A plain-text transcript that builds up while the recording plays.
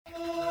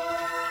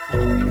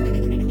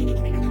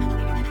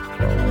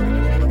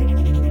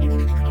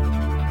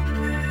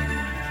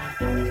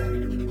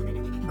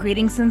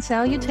Greetings and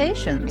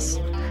salutations.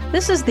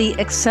 This is the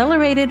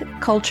Accelerated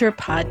Culture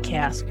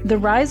Podcast, the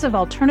rise of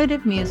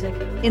alternative music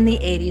in the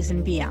 80s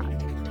and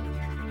beyond.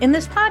 In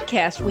this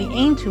podcast, we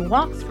aim to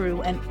walk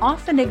through an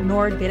often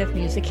ignored bit of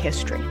music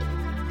history.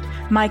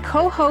 My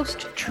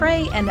co-host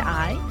Trey and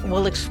I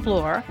will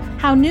explore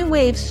how new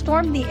wave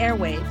stormed the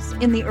airwaves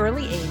in the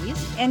early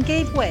 80s and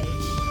gave way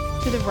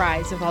to the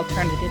rise of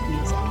alternative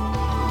music.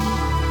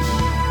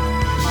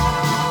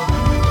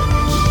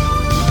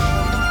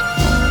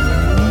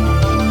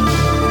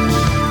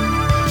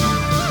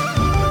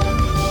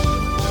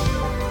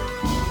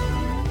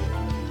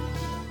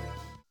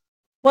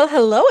 Well,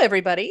 hello,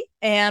 everybody,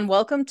 and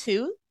welcome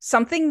to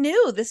something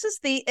new. This is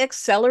the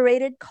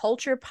Accelerated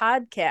Culture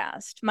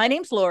Podcast. My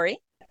name's Lori.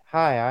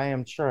 Hi, I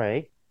am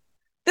Trey.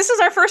 This is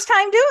our first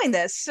time doing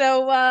this.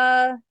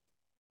 So,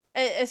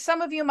 as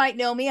some of you might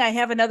know me, I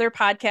have another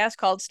podcast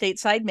called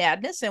Stateside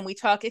Madness, and we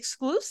talk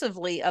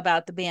exclusively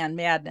about the band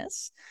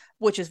Madness,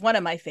 which is one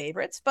of my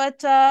favorites. But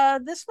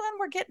this one,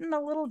 we're getting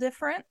a little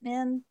different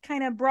and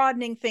kind of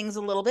broadening things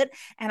a little bit.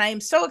 And I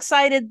am so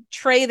excited,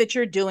 Trey, that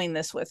you're doing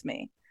this with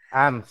me.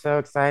 I'm so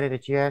excited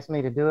that you asked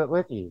me to do it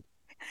with you.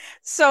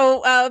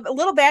 So a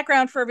little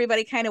background for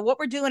everybody, kind of what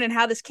we're doing and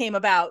how this came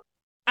about.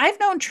 I've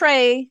known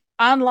Trey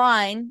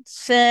online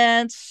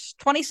since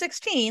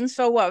 2016.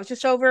 So what, it was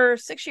just over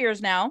 6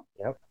 years now.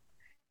 Yep.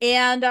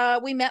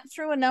 And we met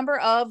through a number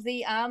of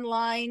the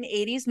online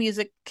 80s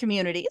music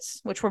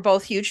communities, which we're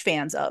both huge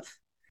fans of.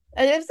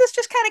 This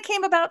just kind of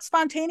came about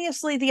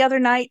spontaneously the other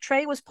night.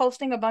 Trey was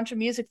posting a bunch of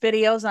music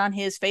videos on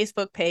his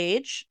Facebook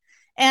page.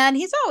 And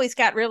he's always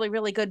got really,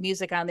 really good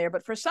music on there.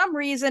 But for some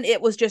reason, it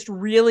was just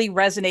really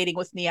resonating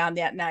with me on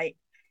that night.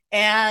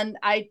 And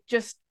I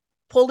just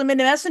pulled him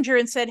into Messenger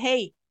and said,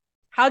 hey,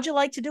 how'd you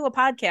like to do a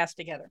podcast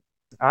together?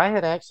 I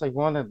had actually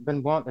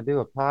been wanting to do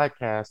a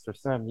podcast for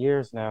some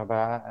years now, but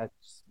I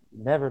just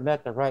never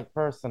met the right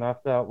person I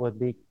felt would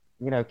be,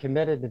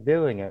 committed to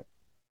doing it.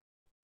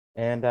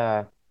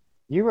 And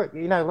you were,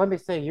 let me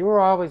say, you were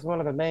always one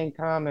of the main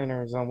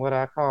commenters on what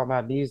I call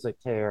my music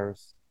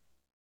tears.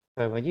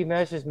 So when you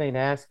messaged me and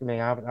asked me,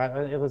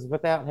 it was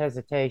without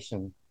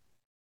hesitation.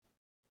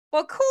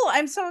 Well, cool.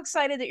 I'm so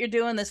excited that you're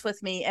doing this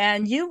with me.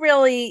 And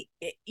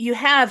you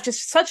have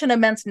just such an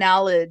immense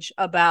knowledge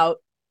about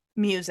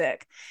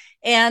music.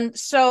 And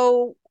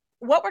so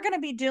what we're going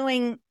to be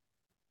doing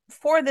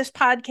for this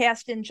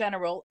podcast in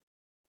general,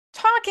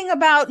 talking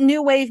about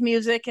new wave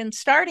music and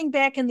starting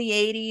back in the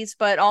 80s,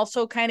 but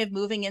also kind of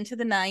moving into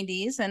the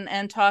 90s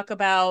and talk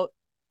about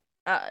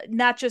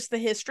not just the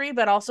history,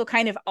 but also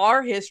kind of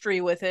our history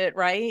with it,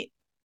 right?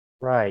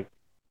 Right.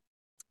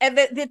 And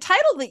the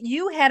title that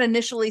you had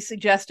initially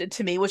suggested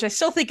to me, which I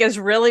still think is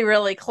really,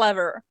 really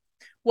clever,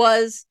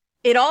 was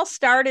It All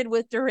Started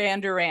with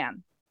Duran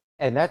Duran.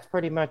 And that's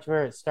pretty much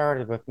where it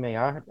started with me.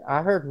 I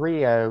heard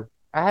Rio.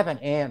 I have an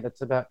aunt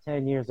that's about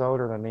 10 years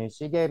older than me, and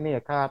she gave me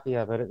a copy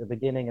of it at the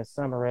beginning of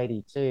summer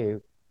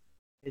 82.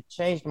 It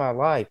changed my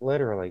life,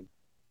 literally.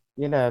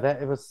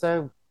 That it was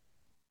so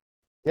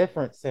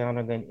different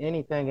sounding than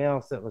anything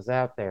else that was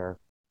out there.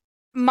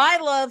 My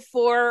love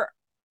for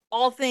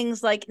all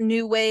things like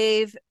new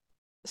wave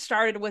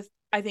started with,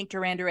 I think,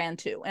 Duran Duran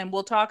too. And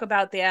we'll talk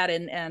about that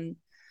and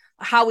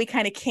how we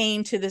kind of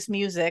came to this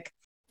music.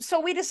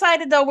 So we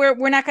decided, though,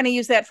 we're not going to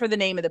use that for the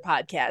name of the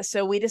podcast.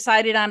 So we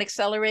decided on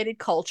Accelerated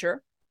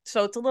Culture.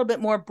 So it's a little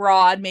bit more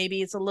broad.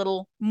 Maybe it's a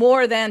little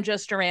more than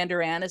just Duran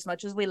Duran, as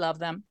much as we love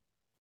them.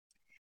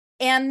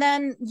 And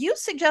then you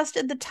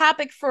suggested the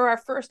topic for our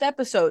first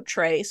episode,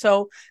 Trey.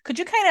 So could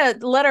you kind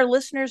of let our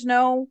listeners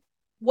know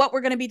what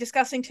we're going to be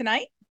discussing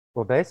tonight?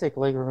 Well,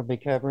 basically, we're going to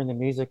be covering the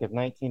music of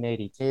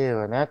 1982,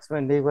 and that's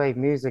when new wave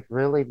music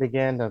really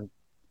began to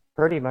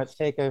pretty much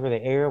take over the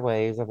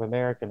airwaves of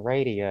American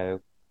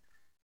radio.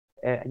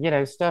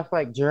 Stuff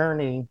like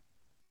Journey,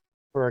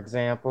 for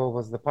example,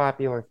 was the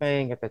popular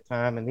thing at the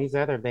time, and these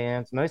other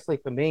bands, mostly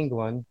from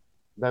England,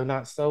 though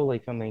not solely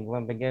from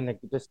England, began to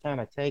just kind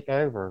of take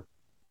over.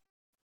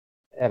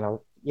 And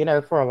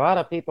for a lot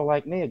of people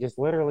like me, it just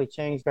literally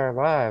changed our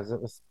lives.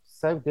 It was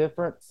so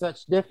different,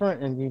 such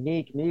different and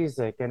unique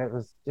music, and it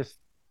was just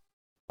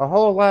a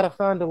whole lot of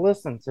fun to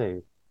listen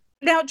to.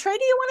 Now, Trey,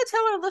 do you want to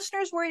tell our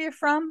listeners where you're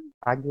from?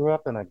 I grew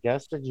up in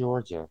Augusta,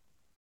 Georgia.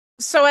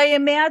 So I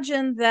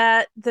imagine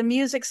that the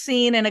music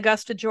scene in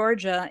Augusta,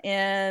 Georgia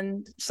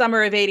in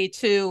summer of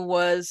 82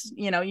 was,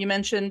 you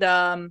mentioned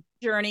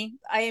Journey.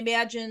 I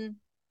imagine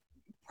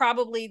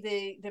probably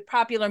the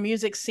popular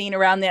music scene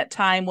around that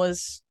time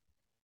was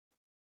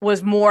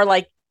more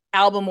like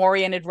album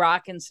oriented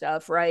rock and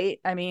stuff, right?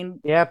 I mean,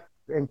 yep,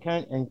 and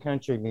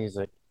country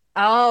music.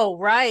 Oh,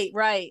 right.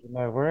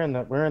 We're in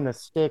the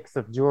sticks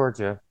of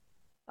Georgia.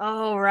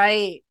 Oh,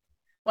 right.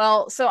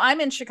 Well, so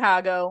I'm in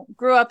Chicago,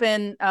 grew up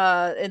in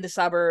the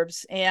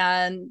suburbs,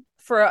 and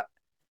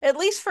at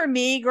least for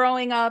me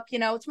growing up,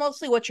 it's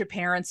mostly what your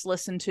parents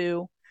listen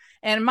to.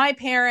 And my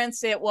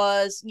parents, it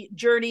was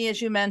Journey,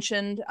 as you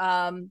mentioned,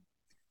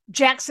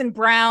 Jackson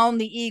Brown,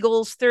 the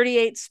Eagles,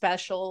 38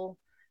 Special.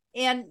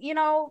 And,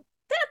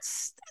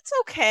 that's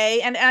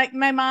okay. And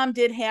my mom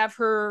did have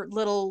her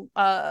little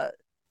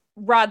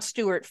Rod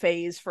Stewart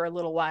phase for a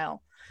little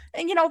while.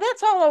 And,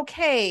 that's all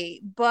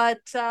okay. But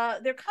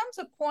there comes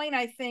a point,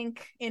 I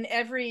think, in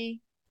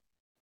every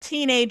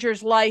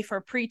teenager's life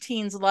or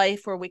preteen's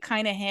life where we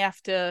kind of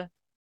have to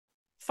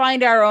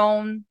find our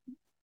own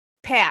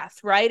path,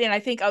 right? And I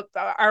think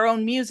our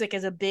own music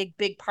is a big,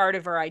 big part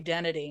of our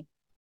identity.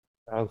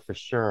 Oh, for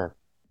sure.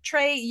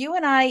 Trey, you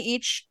and I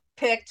each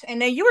picked, and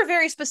now you were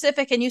very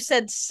specific and you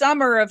said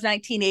summer of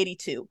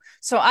 1982.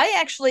 So I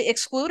actually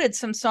excluded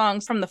some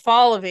songs from the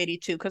fall of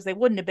 82 because they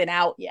wouldn't have been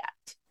out yet.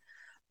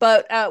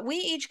 But we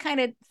each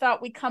kind of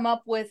thought we'd come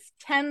up with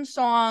 10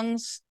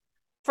 songs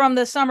from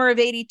the summer of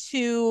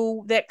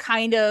 82 that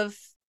kind of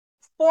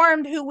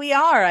formed who we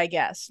are, I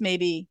guess,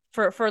 maybe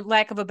for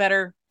lack of a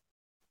better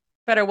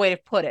way to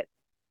put it.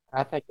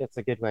 I think that's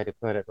a good way to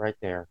put it right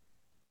there.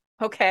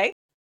 Okay.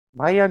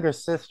 My younger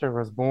sister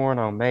was born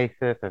on May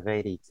 5th of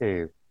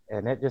 82.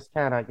 And it just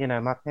kind of,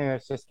 my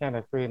parents just kind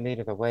of threw me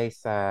to the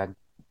wayside.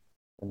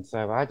 And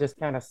so I just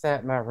kind of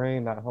sat in my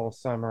room that whole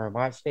summer and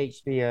watched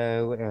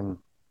HBO and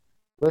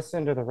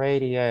listened to the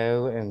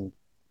radio and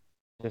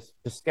just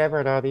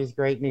discovered all these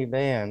great new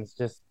bands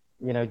just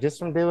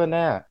from doing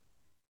that.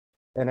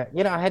 And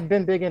I had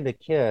been big into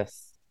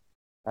Kiss,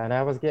 and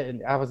I was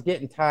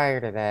getting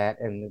tired of that,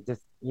 and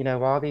just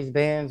all these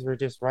bands were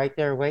just right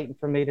there waiting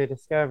for me to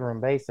discover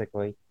them,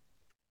 basically.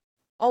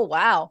 Oh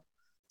wow.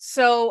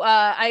 So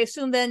I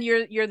assume then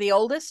you're the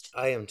oldest?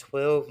 I am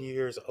 12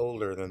 years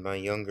older than my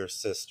younger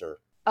sister.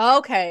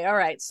 Okay, all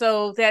right.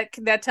 So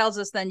that tells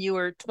us then you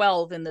were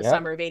 12 in the Yep.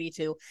 summer of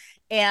 82.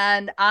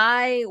 And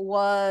I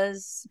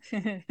was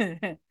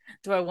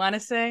do I want to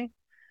say?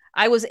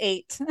 I was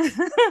 8.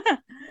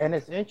 And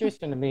it's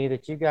interesting to me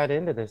that you got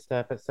into this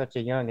stuff at such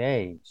a young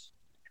age.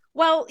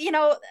 Well,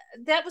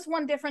 that was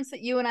one difference that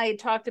you and I had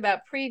talked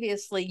about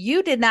previously.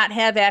 You did not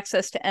have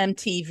access to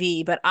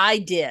MTV, but I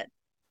did.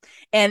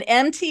 And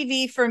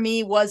MTV for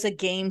me was a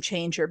game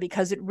changer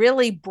because it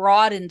really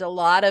broadened a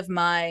lot of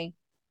my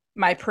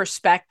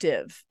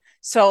perspective.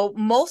 So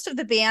most of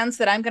the bands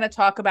that I'm going to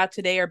talk about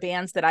today are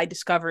bands that I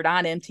discovered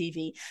on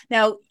MTV.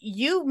 Now,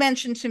 you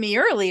mentioned to me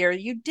earlier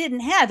you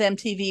didn't have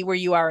MTV where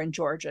you are in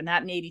Georgia,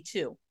 not in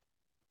 82.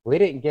 We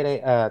didn't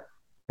get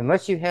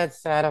unless you had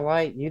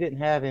satellite, you didn't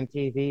have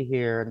MTV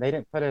here, and they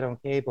didn't put it on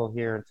cable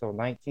here until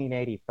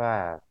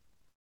 1985.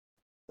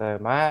 So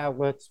my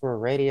outlets were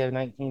Radio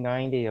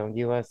 1990 on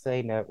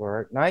USA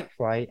Network, Night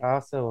Flight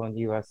also on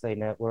USA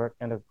Network,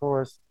 and of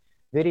course,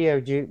 Video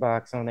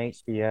Jukebox on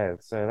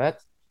HBO. So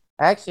that's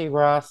actually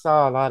where I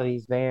saw a lot of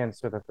these bands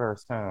for the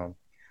first time.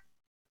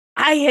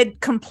 I had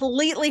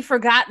completely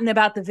forgotten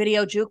about the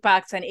Video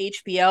Jukebox on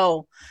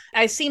HBO.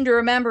 I seem to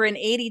remember in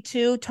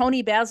 82,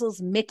 Tony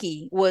Basil's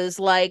Mickey was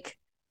like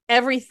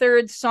every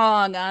third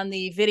song on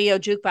the Video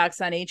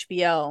Jukebox on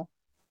HBO.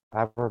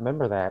 I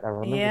remember that. I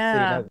remember seeing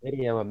Yeah. that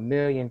video a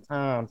million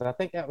times. I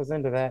think that was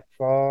into that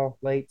fall,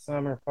 late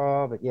summer,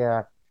 fall. But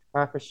yeah,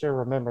 I for sure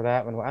remember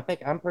that one.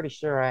 I'm pretty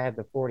sure I had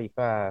the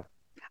 45.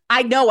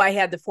 I know I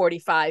had the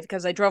 45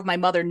 because I drove my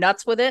mother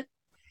nuts with it.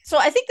 So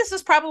I think this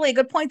is probably a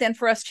good point then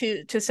for us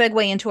to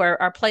segue into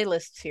our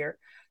playlists here.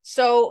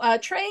 So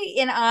Trey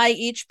and I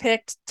each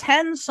picked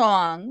 10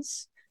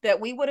 songs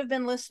that we would have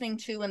been listening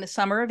to in the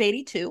summer of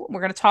 82.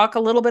 We're going to talk a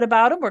little bit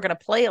about them. We're going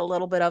to play a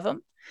little bit of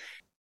them.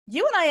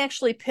 You and I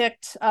actually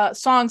picked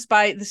songs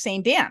by the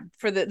same band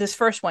for this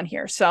first one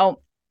here.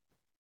 So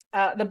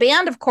the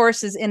band, of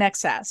course, is In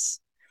Excess.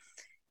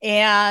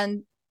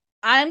 And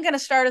I'm going to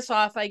start us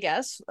off, I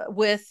guess,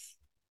 with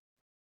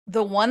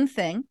The One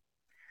Thing,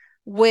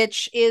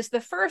 which is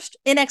the first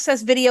In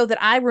Excess video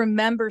that I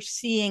remember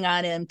seeing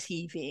on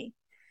MTV.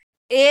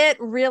 It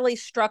really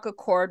struck a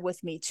chord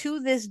with me. To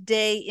this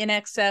day, In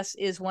Excess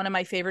is one of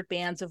my favorite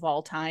bands of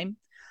all time.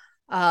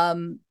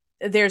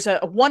 There's a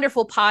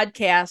wonderful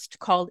podcast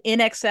called In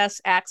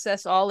Excess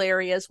Access All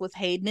Areas with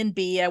Hayden and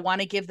B. I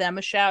want to give them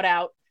a shout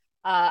out.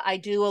 I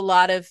do a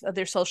lot of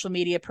their social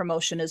media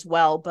promotion as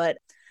well, but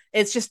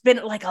it's just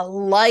been like a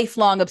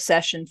lifelong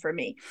obsession for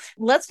me.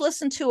 Let's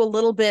listen to a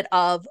little bit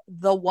of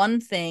The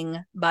One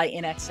Thing by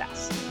In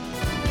Excess.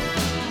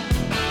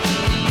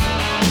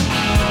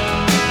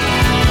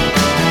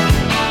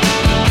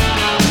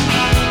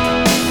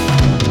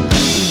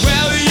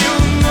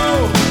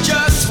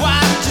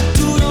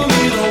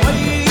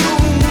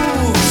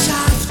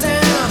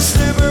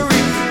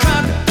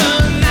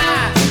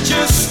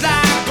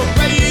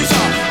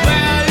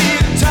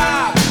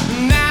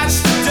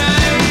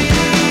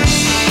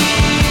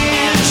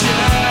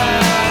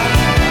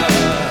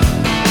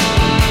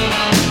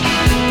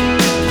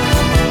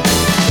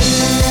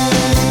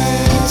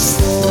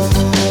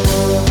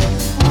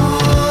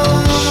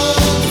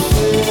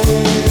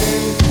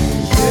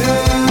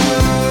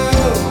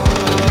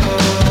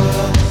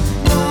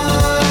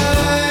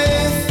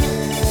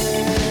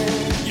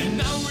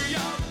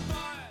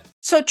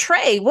 So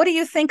Trey, what do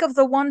you think of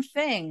The One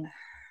Thing?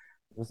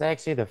 was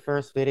actually the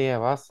first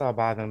video I saw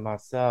by them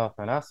myself,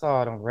 and I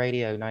saw it on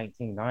Radio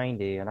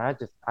 1990, and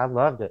I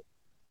loved it.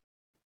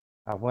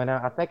 I went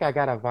out, I think I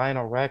got a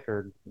vinyl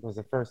record, was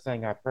the first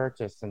thing I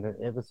purchased, and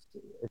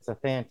it's a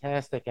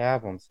fantastic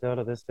album still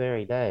to this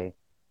very day,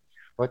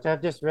 which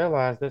I've just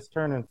realized it's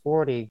turning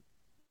 40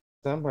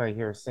 somewhere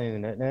here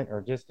soon, isn't it?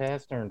 Or just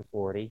has turned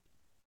 40.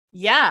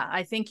 Yeah,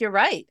 I think you're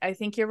right. I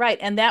think you're right.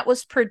 And that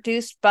was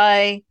produced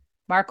by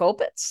Mark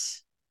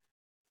Opitz,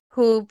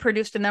 who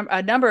produced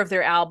a number of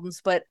their albums,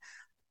 but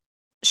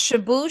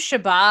Shabu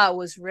Shaba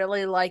was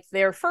really like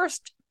their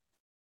first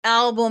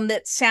album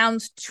that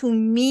sounds to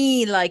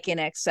me like In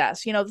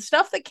Excess. You know, the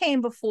stuff that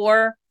came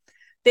before,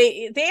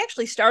 they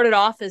actually started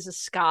off as a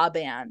ska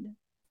band,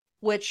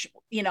 which,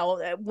 you know,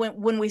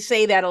 when we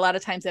say that, a lot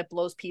of times that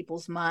blows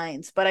people's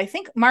minds. But I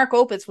think Mark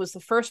Opitz was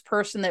the first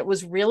person that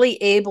was really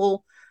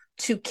able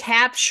to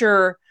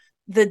capture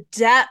the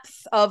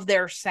depth of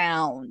their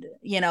sound.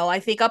 You know, I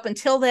think up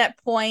until that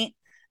point,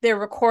 their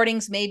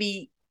recordings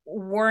maybe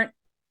weren't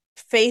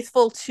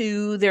faithful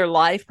to their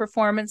live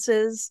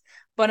performances,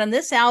 but on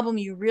this album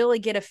you really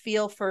get a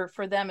feel for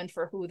them and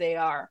for who they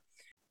are.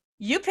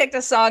 You picked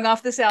a song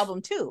off this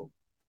album too.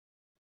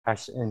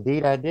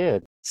 Indeed, I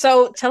did.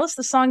 So tell us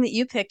the song that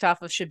you picked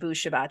off of Shabu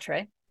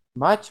Shabatre.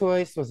 My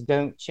choice was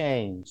Don't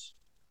Change.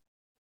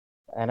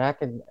 And I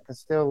can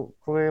still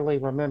clearly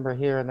remember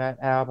hearing that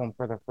album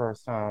for the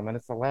first time. And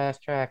it's the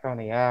last track on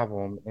the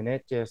album. And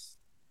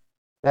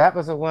that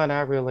was the one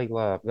I really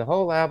loved. The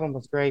whole album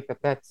was great,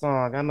 but that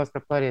song, I must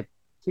have played it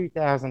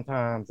 2,000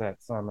 times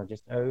that summer,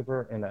 just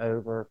over and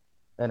over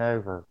and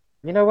over.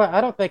 You know what? I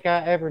don't think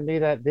I ever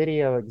knew that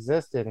video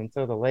existed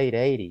until the late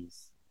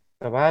 80s.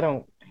 So I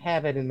don't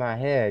have it in my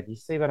head. You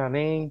see what I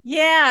mean?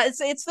 Yeah,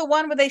 it's the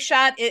one where they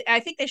shot it.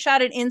 I think they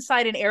shot it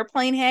inside an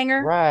airplane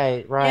hangar.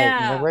 Right, right.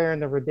 And they're Yeah. wearing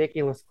the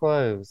ridiculous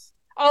clothes.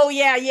 Oh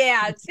yeah,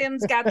 yeah.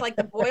 Tim's got like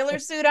the boiler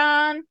suit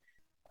on.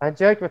 I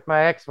joked with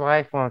my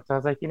ex-wife once. I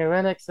was like,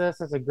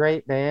 NXS is a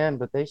great band,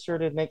 but they sure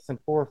did make some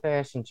poor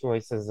fashion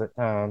choices at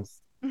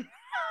times.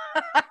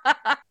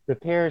 The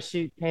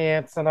parachute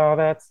pants and all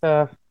that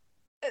stuff.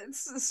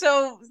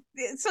 So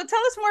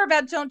tell us more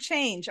about Don't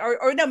Change,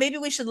 or no, maybe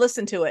we should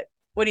listen to it.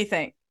 What do you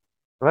think?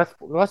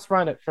 Let's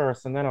run it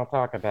first, and then I'll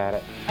talk about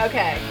it.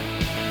 Okay.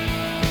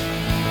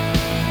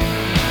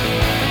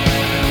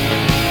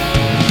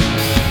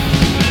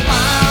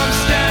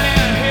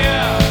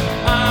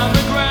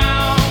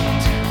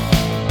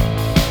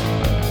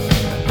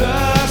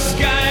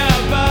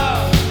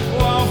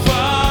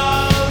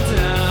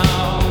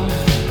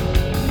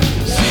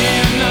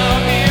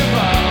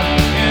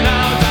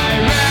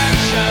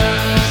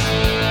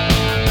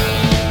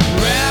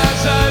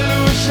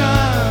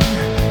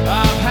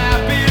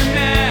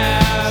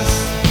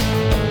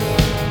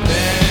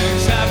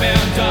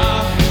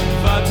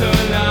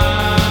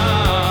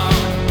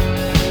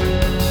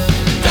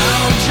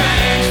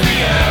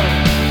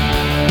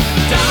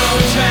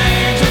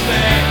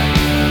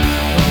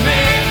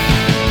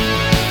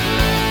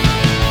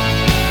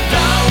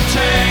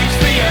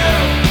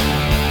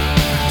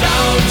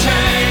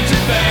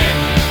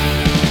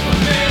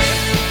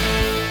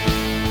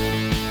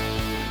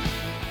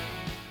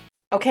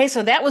 Okay,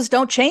 so that was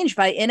Don't Change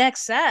by In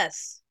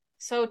Excess.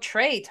 So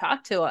Trey,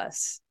 talk to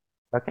us.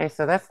 Okay,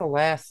 so that's the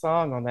last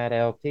song on that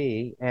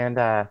LP, and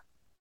the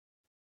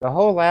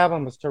whole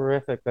album was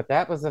terrific, but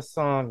that was a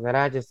song that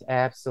I just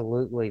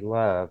absolutely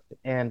loved.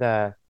 And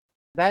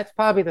that's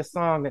probably the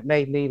song that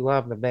made me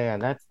love the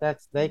band.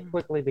 That's they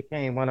quickly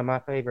became one of my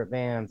favorite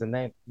bands, and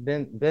they've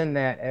been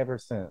that ever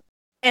since.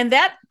 And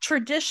that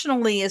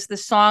traditionally is the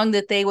song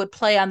that they would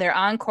play on their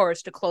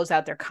encores to close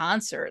out their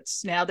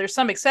concerts. Now, there's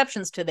some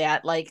exceptions to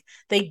that. Like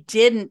they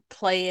didn't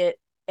play it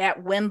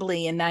at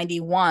Wembley in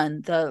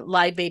 91, the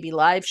Live Baby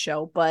Live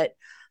show. But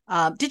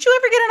did you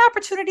ever get an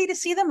opportunity to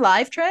see them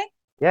live, Trey?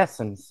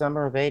 Yes, in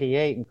summer of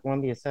 '88 in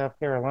Columbia, South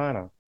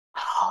Carolina.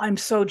 Oh, I'm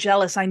so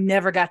jealous. I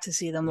never got to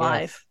see them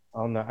live. Yes.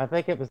 Oh no, I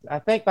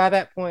think by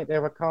that point they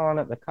were calling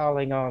it the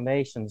Calling All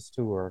Nations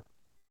tour.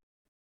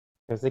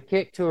 Because the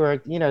Kick tour,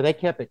 they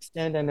kept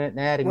extending it and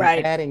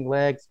adding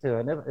legs to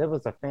it. It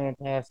was a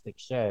fantastic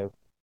show.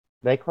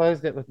 They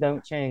closed it with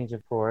Don't Change,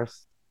 of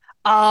course.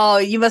 Oh,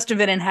 you must have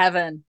been in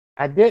heaven.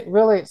 I didn't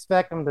really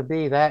expect them to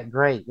be that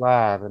great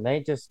live, and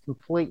they just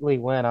completely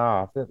went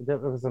off. It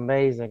was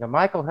amazing. And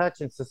Michael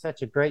Hutchence is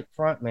such a great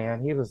front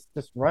man. He was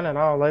just running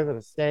all over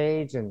the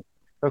stage, and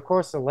of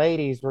course the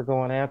ladies were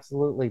going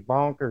absolutely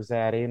bonkers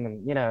at him,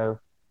 and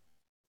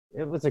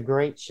it was a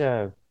great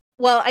show.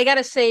 Well, I got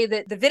to say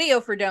that the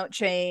video for Don't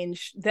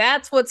Change,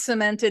 that's what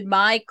cemented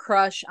my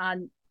crush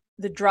on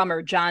the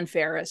drummer, John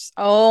Ferris.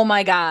 Oh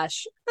my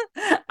gosh.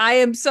 I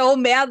am so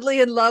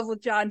madly in love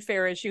with John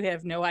Ferris. You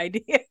have no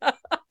idea.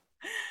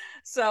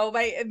 So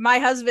my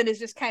husband has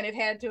just kind of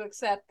had to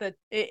accept that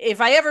if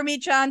I ever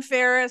meet John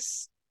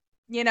Ferris,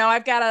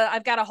 I've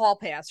got a hall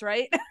pass,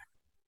 right?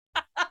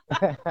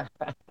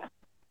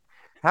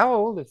 How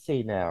old is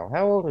he now?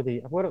 How old are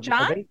they?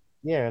 John?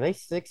 Are they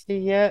 60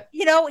 yet?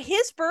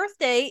 His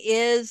birthday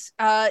is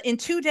in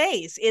 2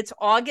 days. It's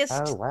August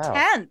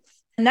 10th.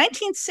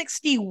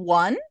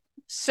 1961.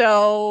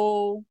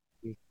 So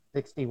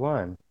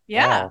 61.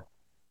 yeah,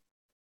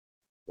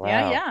 Wow.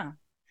 yeah, Wow. yeah.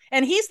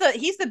 And he's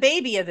the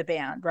baby of the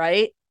band,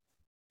 right?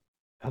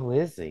 Who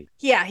is he?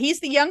 Yeah, he's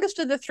the youngest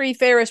of the three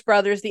Ferris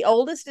brothers. The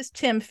oldest is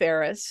Tim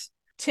Ferris.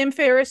 Tim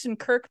Ferris and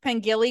Kirk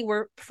Pengilly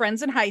were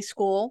friends in high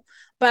school,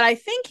 but I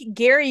think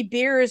Gary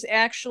Beers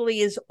actually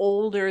is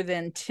older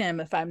than Tim,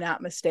 if I'm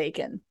not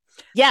mistaken.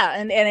 Yeah,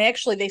 and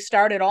actually they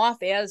started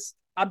off as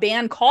a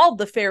band called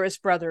the Ferris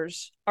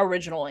Brothers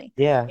originally,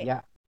 Yeah,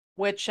 yeah,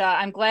 which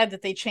I'm glad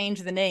that they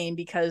changed the name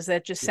because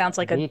that just yeah. sounds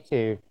like Me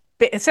too.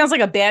 it sounds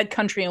like a bad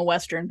country and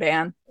western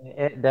band.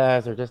 It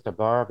does, or just a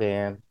bar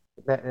band.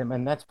 I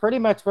mean, that's pretty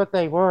much what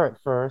they were at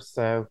first.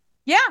 So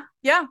Yeah,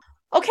 yeah.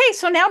 Okay,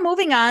 so now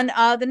moving on.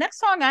 The next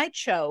song I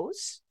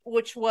chose,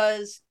 which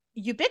was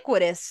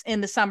ubiquitous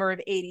in the summer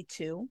of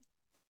 '82,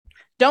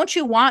 Don't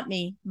You Want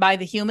Me by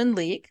the Human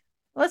League.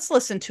 Let's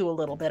listen to a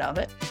little bit of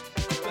it.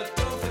 But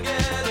don't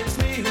forget it's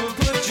me who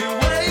put you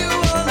where you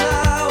are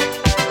now,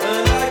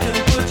 and I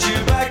can put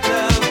you back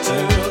down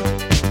too.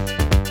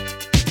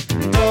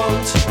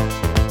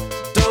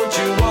 Don't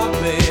you want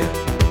me?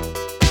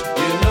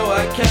 You know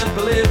I can't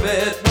believe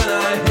it when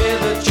I hear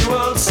that you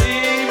won't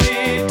see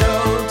me.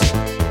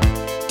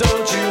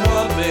 Don't you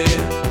want me?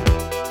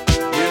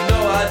 You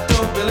know I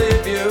don't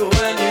believe you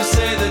when you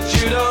say that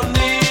you don't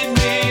need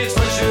me. It's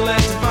much too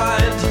late to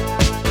find.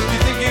 You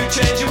think you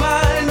change your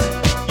mind?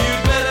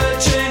 You'd better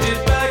change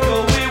it back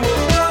or we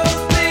will both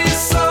be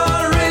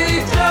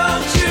sorry.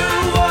 Don't you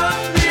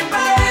want me,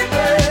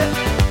 baby?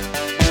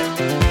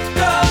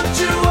 Don't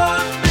you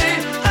want me?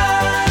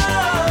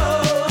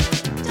 Oh,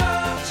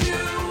 don't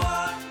you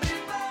want me,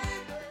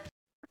 baby?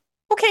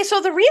 Okay,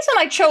 so the reason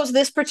I chose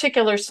this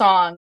particular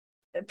song,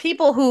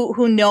 people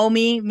who know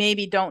me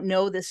maybe don't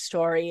know this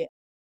story.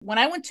 When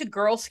I went to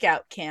Girl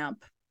Scout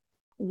camp,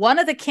 one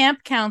of the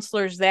camp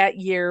counselors that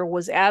year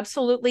was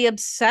absolutely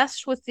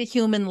obsessed with the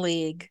Human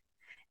League.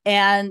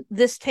 And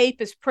this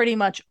tape is pretty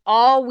much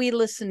all we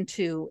listened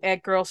to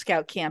at Girl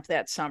Scout camp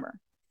that summer.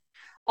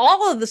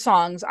 All of the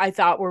songs I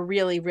thought were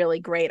really, really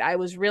great. I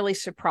was really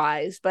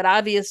surprised, but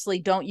obviously,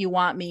 Don't You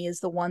Want Me is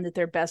the one that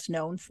they're best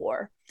known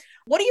for.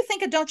 What do you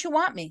think of Don't You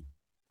Want Me?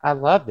 I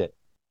loved it.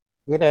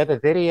 The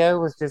video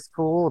was just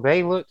cool.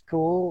 They looked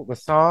cool. The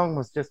song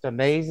was just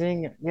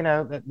amazing.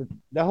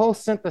 The whole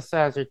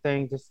synthesizer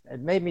thing just it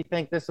made me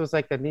think this was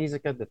like the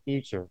music of the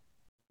future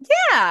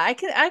Yeah, I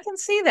can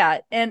see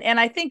that. And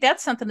I think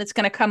that's something that's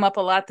going to come up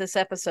a lot this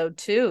episode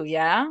too,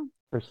 yeah.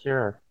 for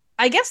sure.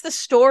 I guess the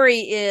story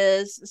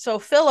is so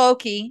Phil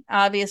Oakey,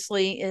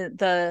 obviously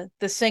the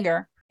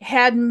singer,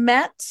 had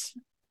met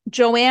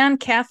Joanne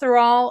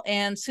Catherall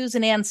and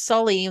Susan Ann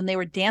Sully when they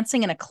were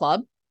dancing in a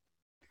club,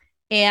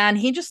 and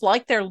he just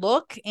liked their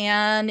look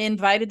and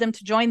invited them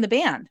to join the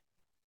band.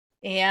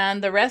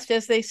 And the rest,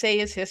 as they say,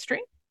 is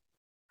history.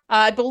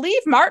 I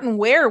believe Martin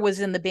Ware was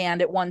in the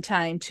band at one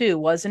time too,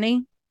 wasn't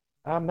he?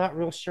 I'm not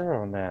real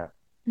sure on that.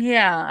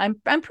 Yeah,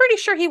 I'm pretty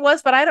sure he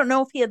was, but I don't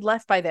know if he had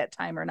left by that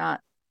time or not.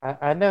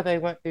 I know they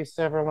went through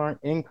several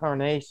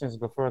incarnations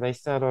before they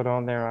settled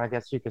on their, I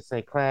guess you could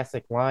say,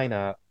 classic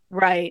lineup.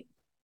 Right.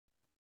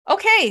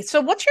 Okay, so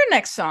what's your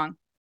next song?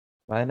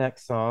 My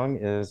next song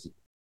is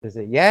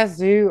it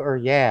Yazoo or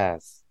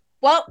Yaz?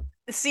 Well,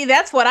 see,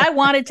 that's what I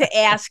wanted to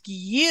ask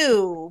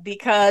you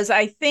because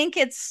I think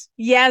it's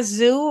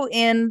Yazoo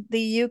in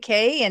the UK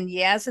and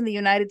Yaz in the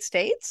United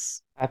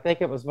States. I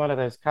think it was one of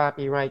those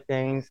copyright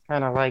things,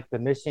 kind of like the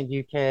Mission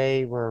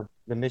UK, where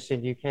the Mission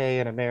UK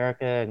in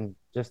America and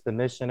just the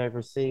Mission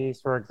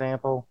overseas, for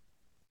example.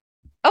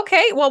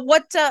 Okay, well,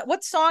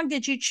 what song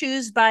did you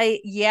choose by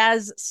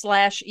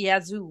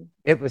Yaz/Yazoo?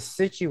 It was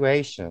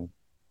Situation.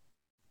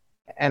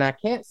 And I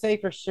can't say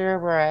for sure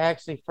where I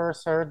actually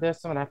first heard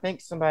this one. I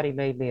think somebody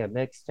made me a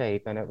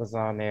mixtape and it was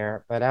on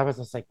there, but I was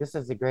just like, this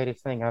is the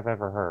greatest thing I've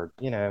ever heard.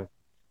 So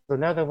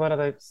another one of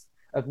those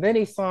of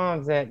many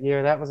songs that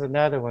year. That was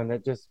another one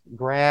that just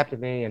grabbed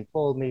me and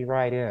pulled me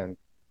right in.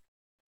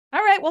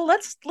 All right, well,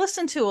 let's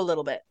listen to a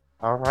little bit.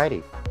 All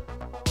righty.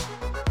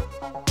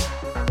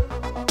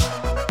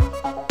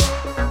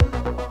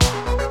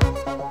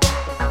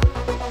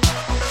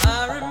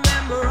 I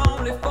remember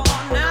only for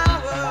an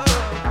hour.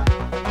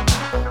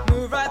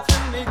 Move right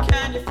through me,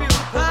 can you feel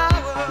the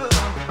power?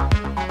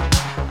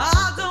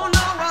 I don't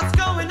know what's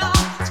going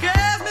on.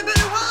 Scares me, but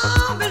it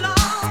won't be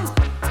long.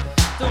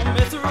 Don't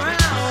mess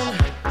around.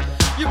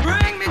 You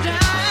bring me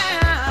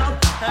down.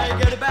 How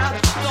you get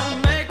about?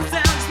 Don't make a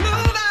sound. Just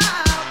move out.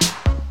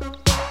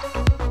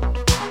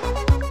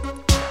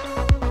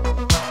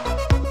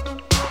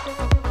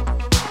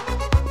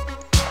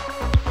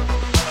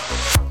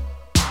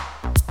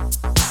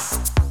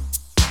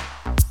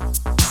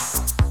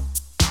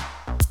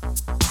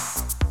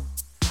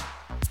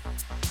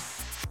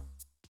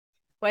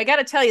 Well, I got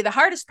to tell you, the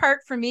hardest part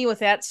for me with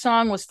that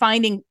song was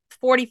finding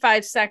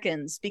 45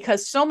 seconds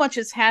because so much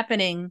is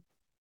happening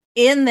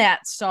in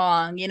that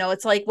song.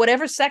 It's like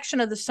whatever section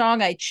of the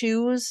song I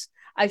choose,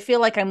 I feel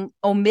like I'm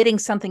omitting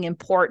something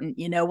important.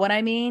 You know what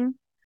I mean?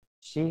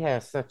 She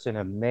has such an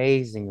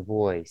amazing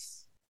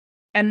voice.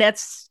 And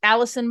that's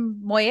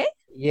Alison Moyet?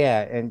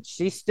 Yeah, and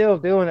she's still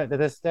doing it to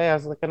this day. I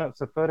was looking up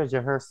some footage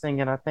of her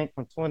singing, I think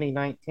from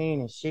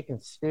 2019, and she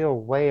can still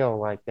wail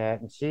like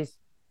that. And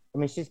I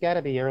mean, she's got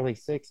to be early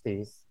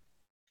 60s.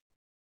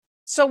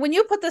 So when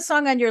you put the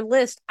song on your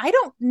list, I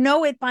don't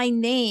know it by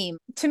name.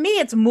 To me,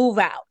 it's Move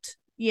Out,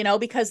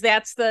 because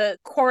that's the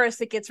chorus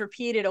that gets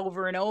repeated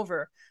over and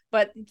over.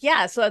 But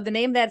yeah, so the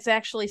name that's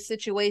actually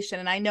Situation.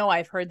 And I know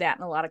I've heard that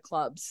in a lot of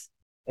clubs.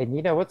 And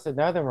you know what's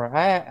another one?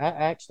 I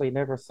actually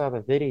never saw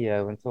the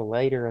video until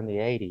later in the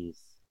 80s.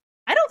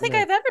 I don't You think know,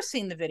 I've ever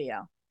seen the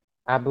video.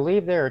 I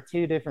believe there are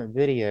two different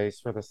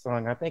videos for the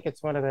song. I think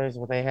it's one of those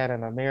where they had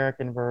an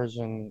American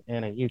version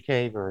and a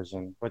UK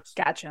version, which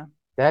Gotcha.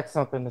 that's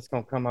something that's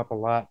going to come up a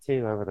lot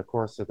too over the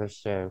course of this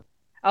show.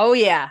 Oh,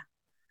 yeah.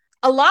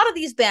 A lot of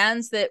these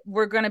bands that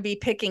we're going to be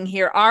picking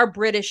here are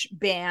British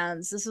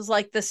bands. This is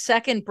like the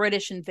second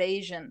British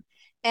invasion.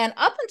 And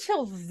up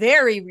until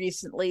very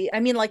recently,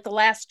 I mean, like the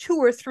last 2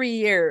 or 3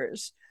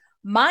 years,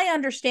 my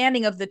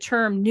understanding of the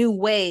term new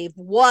wave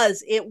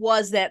was it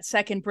was that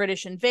second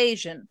British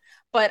invasion.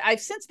 But I've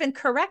since been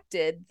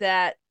corrected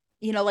that,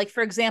 like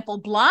for example,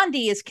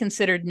 Blondie is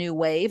considered new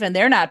wave and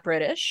they're not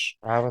British.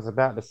 I was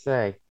about to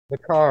say the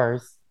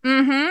Cars.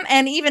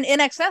 And even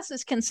INXS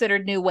is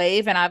considered new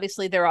wave, and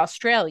obviously they're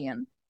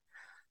Australian.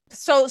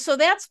 So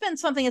that's been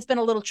something that's been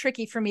a little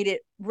tricky for me to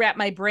wrap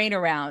my brain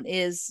around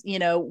is,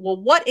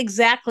 well, what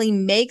exactly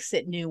makes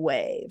it new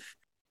wave?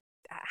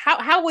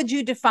 How would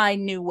you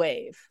define new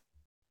wave?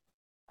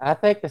 I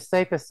think the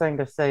safest thing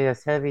to say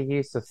is heavy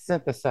use of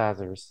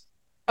synthesizers.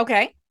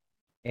 Okay.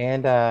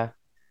 And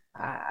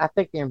I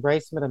think the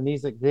embracement of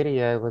music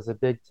video was a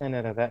big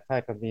tenet of that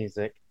type of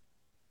music.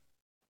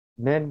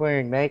 Men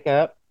wearing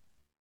makeup.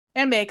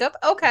 And makeup.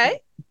 Okay.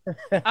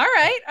 All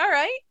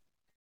right.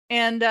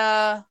 And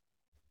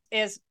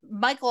as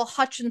Michael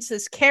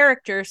Hutchinson's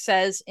character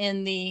says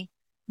in the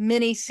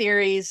mini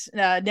series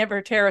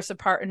Never Tear Us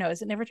Apart. No,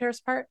 is it Never Tear Us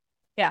Apart?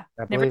 Yeah,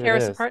 Never Tear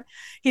Us Apart.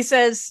 He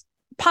says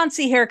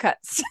Ponzi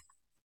haircuts.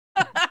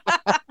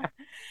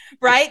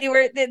 Right?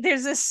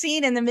 There's a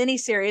scene in the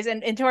miniseries,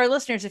 and to our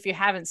listeners, if you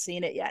haven't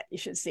seen it yet, you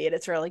should see it.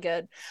 It's really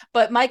good.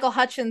 But Michael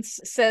Hutchins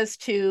says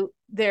to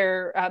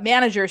their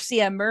manager,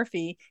 CM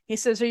Murphy, he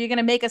says, "Are you going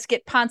to make us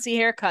get Ponzi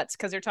haircuts?"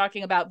 Because they're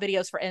talking about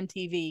videos for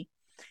MTV.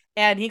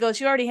 And he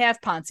goes, "You already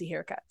have Ponzi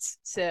haircuts."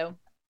 So,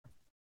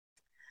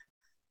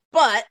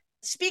 but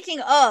speaking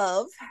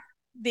of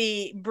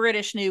the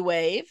British New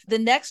Wave, the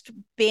next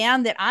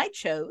band that I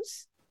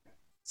chose,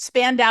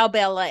 Spandau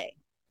Ballet.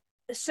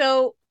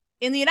 So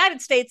in the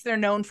United States, they're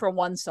known for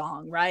one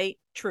song, right?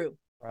 True.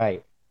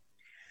 Right.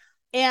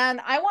 And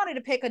I wanted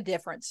to pick a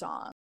different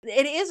song.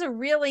 It is a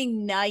really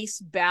nice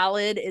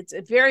ballad. It's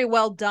very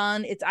well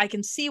done. I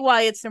can see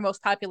why it's their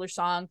most popular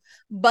song,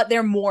 but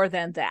they're more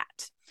than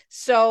that.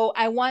 So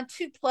I want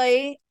to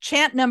play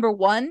chant number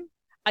 1,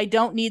 I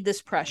Don't Need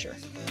This Pressure.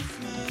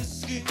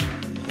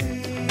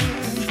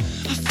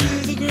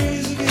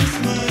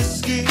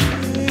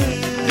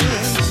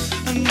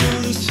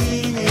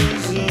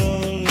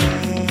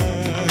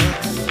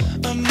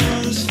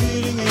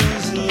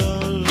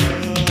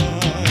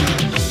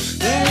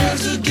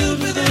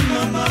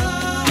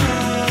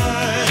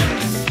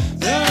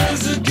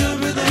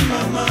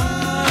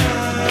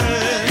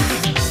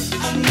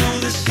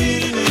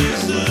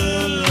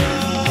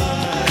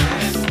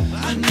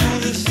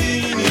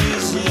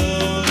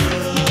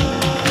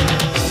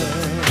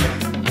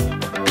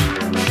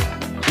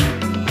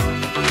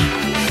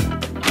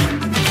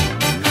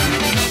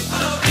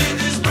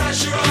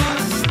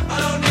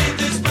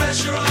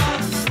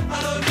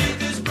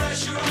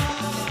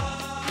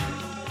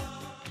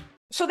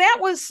 So that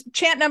was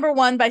chant number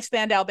 1 by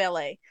Spandau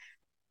Ballet.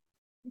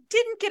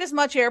 Didn't get as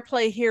much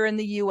airplay here in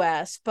the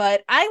US,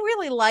 but I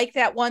really like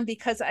that one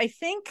because I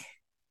think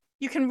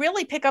you can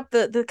really pick up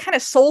the kind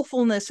of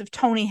soulfulness of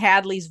Tony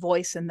Hadley's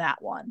voice in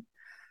that one.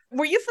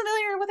 Were you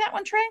familiar with that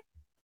one, Trey?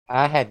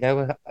 I had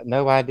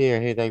no idea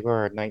who they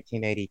were in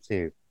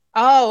 1982.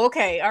 Oh,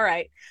 okay. All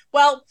right.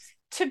 Well,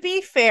 to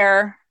be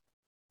fair,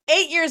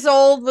 8 years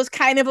old was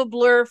kind of a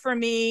blur for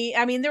me.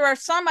 I mean, there are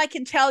some I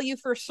can tell you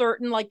for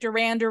certain, like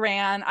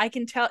Duran. I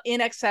can tell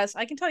INXS.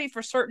 I can tell you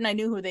for certain I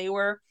knew who they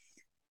were.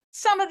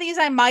 Some of these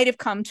I might have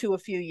come to a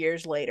few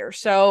years later.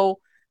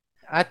 So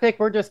I think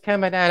we're just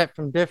coming at it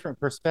from different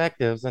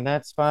perspectives, and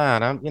that's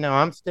fine.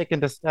 I'm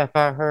sticking to stuff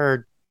I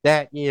heard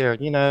that year.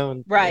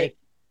 Right.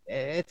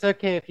 It's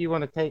okay if you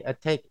want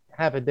to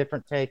have a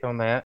different take on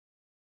that.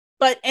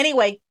 But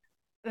anyway,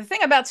 the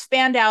thing about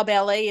Spandau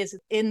Ballet is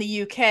in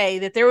the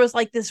UK that there was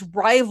like this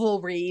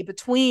rivalry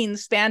between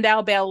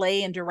Spandau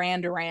Ballet and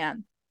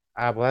Duran.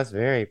 I was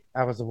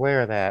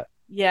aware of that.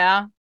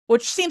 Yeah.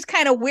 Which seems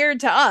kind of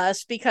weird to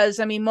us because,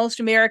 I mean, most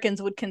Americans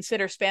would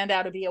consider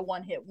Spandau to be a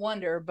one-hit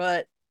wonder,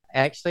 but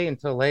actually,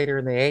 until later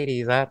in the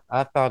 80s,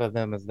 I thought of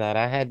them as that.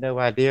 I had no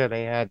idea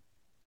they had,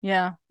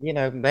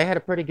 they had a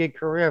pretty good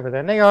career over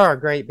there. And they are a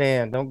great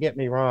band, don't get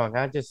me wrong.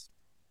 I just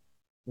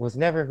was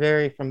never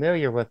very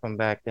familiar with them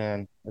back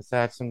then,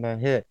 aside from the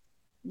hit.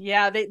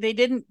 Yeah, they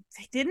didn't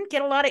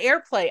get a lot of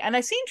airplay. And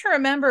I seem to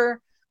remember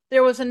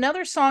There was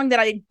another song that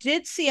I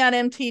did see on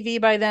MTV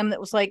by them that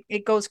was like,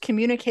 it goes,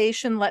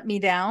 Communication Let Me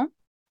Down.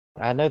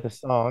 I know the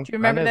song. Do you I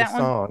remember know the that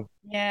one? song.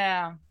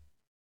 Yeah.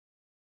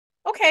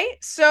 Okay,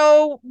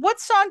 so what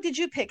song did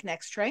you pick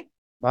next, Trey?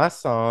 My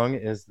song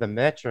is The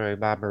Metro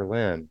by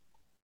Berlin,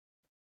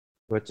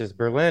 which is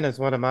Berlin is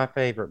one of my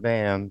favorite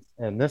bands.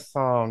 And this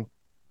song,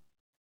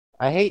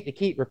 I hate to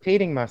keep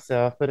repeating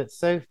myself, but it's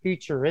so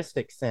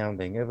futuristic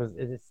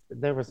sounding.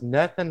 There was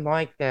nothing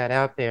like that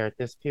out there at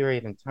this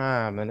period in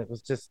time. And it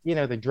was just,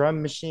 the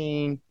drum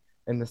machine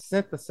and the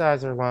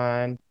synthesizer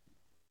line.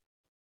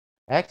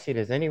 Actually,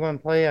 does anyone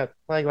play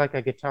like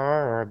a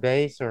guitar or a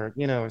bass or,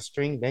 a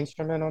stringed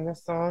instrument on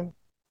this song?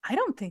 I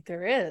don't think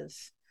there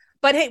is.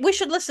 But hey, we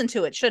should listen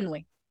to it, shouldn't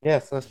we?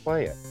 Yes, let's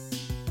play it.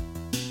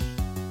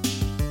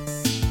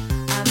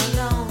 I'm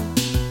alone,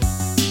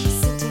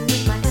 sitting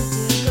with my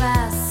empty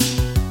glass.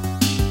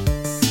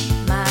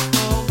 My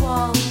old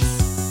walls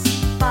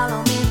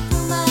follow me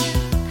through my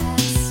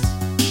past.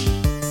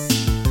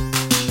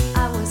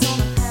 I was on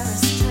a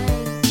Paris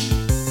train.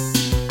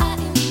 I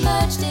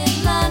emerged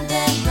in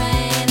London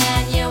rain,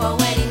 and you were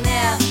waiting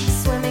there,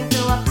 swimming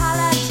through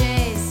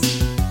apologies.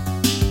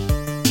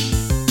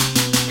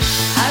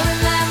 I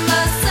remember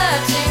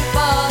searching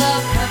for the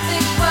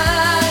perfect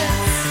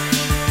words.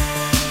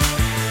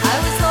 I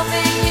was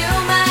hoping you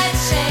might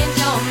change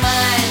your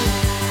mind.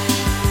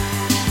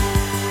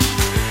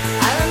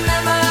 I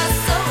remember a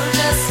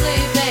soldier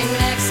sleeping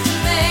next to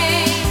me,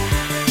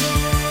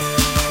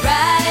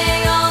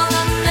 riding on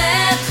the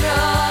metro.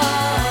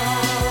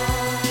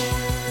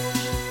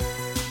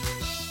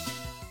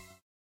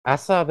 I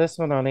saw this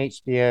one on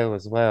HBO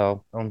as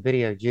well, on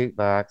Video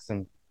Jukebox,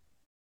 and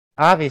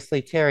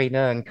obviously Terry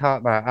Nunn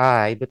caught my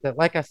eye, but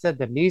like I said,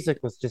 the music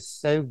was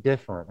just so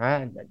different.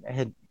 I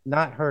had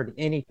not heard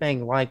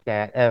anything like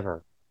that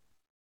ever.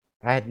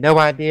 I had no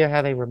idea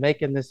how they were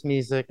making this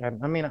music.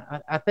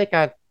 I think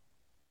I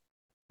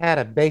had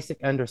a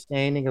basic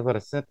understanding of what a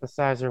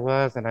synthesizer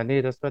was, and I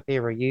knew that's what they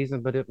were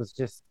using, but it was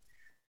just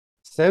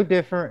so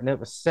different and it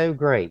was so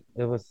great.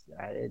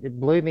 It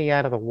blew me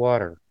out of the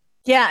water.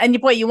 Yeah, and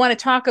boy, you want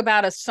to talk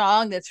about a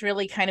song that's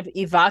really kind of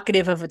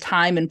evocative of a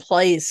time and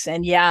place.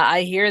 And yeah,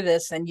 I hear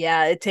this, and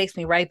yeah, it takes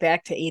me right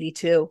back to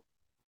 82.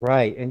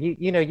 Right. And you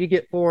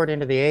get forward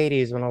into the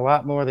 80s when a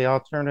lot more of the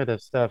alternative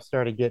stuff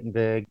started getting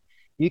big.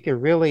 You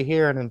could really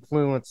hear an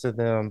influence of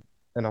them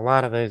in a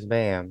lot of those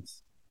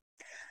bands.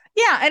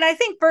 Yeah, and I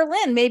think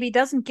Berlin maybe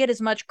doesn't get as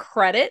much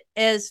credit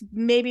as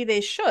maybe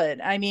they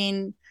should. I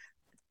mean,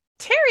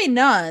 Terry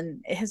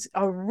Nunn has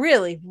a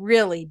really,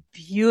 really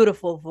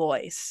beautiful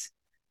voice.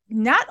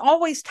 Not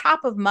always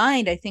top of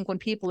mind, I think, when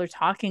people are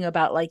talking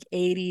about like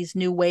 80s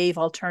new wave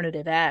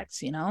alternative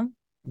acts, you know?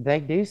 They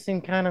do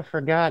seem kind of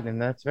forgotten,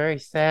 and that's very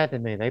sad to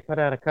me. They put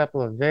out a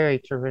couple of very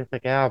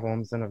terrific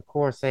albums, and of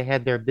course, they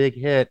had their big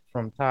hit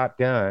from Top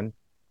Gun,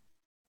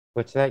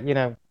 which That's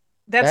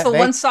that the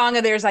one they song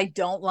of theirs I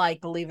don't like,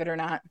 believe it or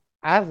not.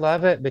 I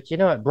love it, but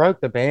it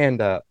broke the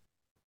band up.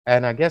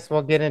 And I guess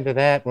we'll get into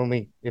that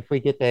if we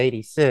get to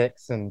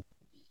 86. And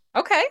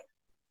Okay.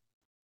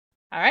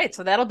 All right.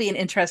 So that'll be an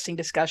interesting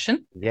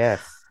discussion.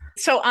 yes,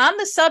 So, on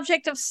the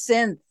subject of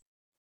synth,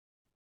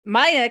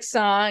 my next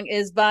song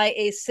is by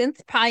a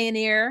synth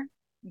pioneer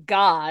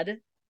god,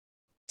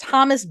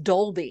 Thomas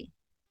Dolby.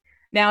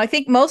 Now, I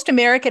think most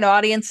American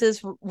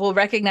audiences will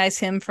recognize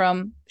him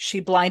from She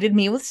Blinded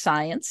Me with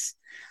Science.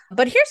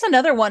 But here's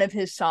another one of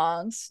his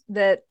songs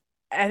that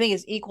I think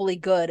is equally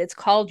good. It's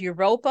called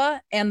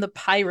Europa and the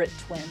Pirate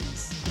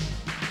Twins.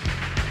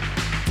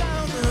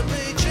 Down the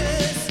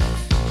beaches,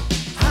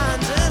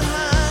 hand in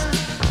hand,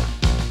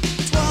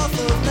 12th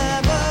of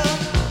Never,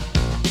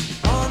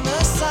 on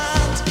the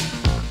sand,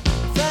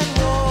 then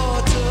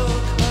war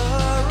took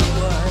her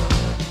away.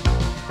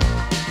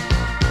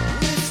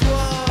 We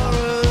swore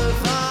a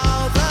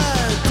vow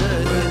that day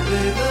we'd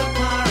be the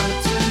pirate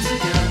twins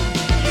again.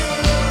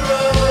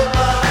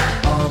 Europa,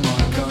 oh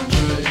my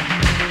country.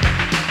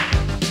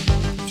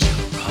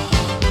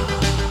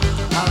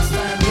 I'll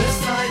stand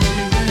beside you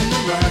in the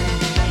rain.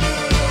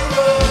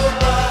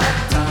 Europa,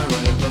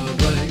 Tyrant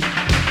Republic.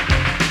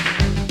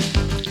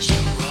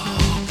 Europa,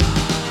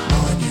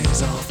 9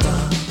 years after,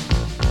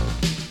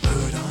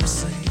 who'd I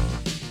see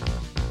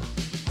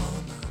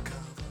on the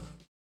cover?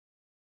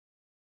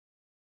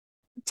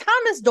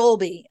 Thomas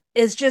Dolby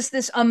is just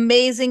this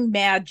amazing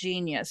mad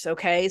genius.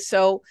 Okay.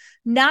 So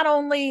not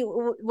only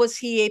was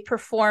he a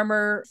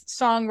performer,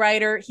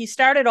 songwriter, he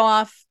started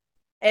off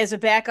as a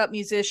backup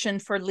musician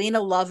for Lena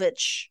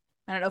Lovitch.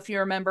 I don't know if you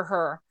remember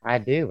her. I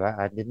do.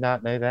 I did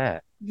not know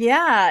that.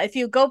 Yeah. If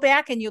you go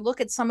back and you look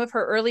at some of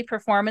her early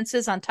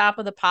performances on Top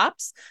of the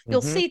Pops,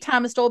 you'll Hmm. see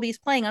Thomas Dolby's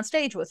playing on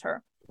stage with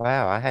her.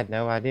 Wow, I had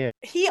no idea.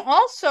 He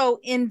also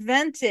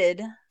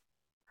invented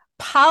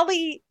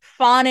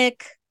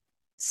polyphonic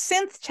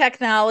synth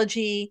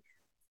technology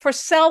for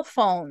cell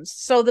phones.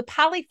 So the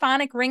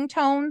polyphonic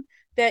ringtone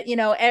that,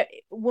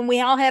 when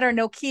we all had our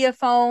Nokia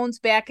phones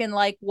back in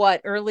like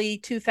what, early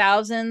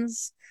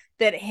 2000s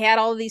that had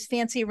all of these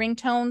fancy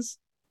ringtones.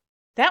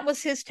 That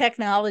was his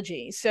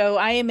technology. So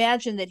I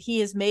imagine that he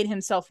has made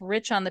himself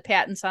rich on the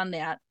patents on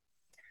that.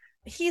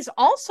 He's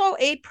also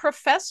a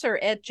professor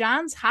at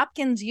Johns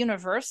Hopkins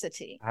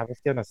University. I was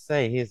gonna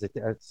say he's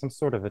some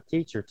sort of a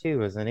teacher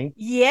too, isn't he?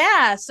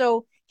 Yeah,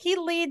 so he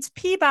leads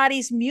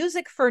Peabody's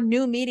Music for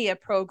New Media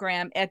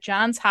program at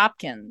Johns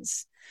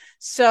Hopkins.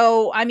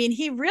 So, I mean,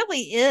 he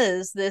really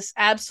is this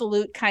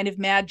absolute kind of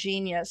mad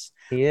genius.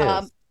 He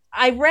Um, is.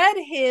 I read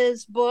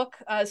his book,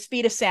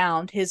 Speed of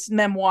Sound, his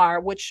memoir,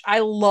 which I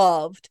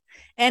loved.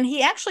 And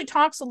he actually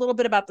talks a little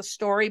bit about the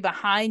story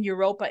behind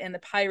Europa and the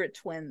Pirate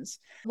Twins.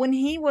 When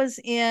he was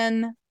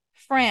in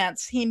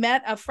France, he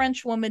met a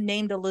French woman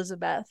named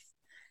Elizabeth,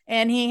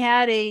 and he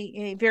had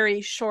a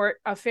very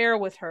short affair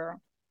with her.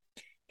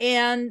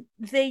 And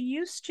they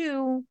used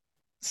to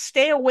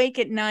stay awake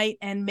at night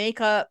and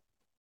make up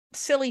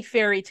silly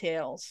fairy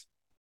tales.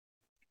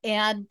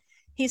 And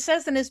he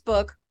says in his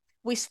book,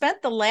 we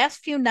spent the last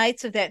few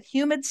nights of that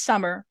humid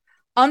summer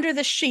under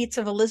the sheets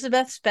of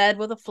Elizabeth's bed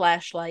with a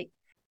flashlight,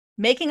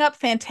 making up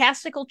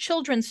fantastical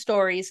children's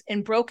stories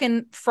in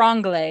broken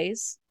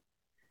franglais.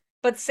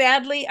 But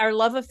sadly, our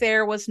love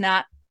affair was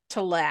not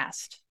to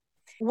last.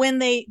 When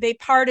they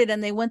parted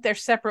and they went their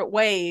separate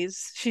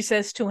ways, she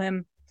says to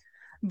him,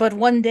 but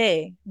one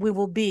day we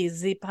will be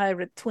the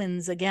pirate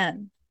twins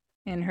again,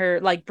 in her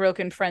like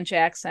broken French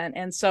accent.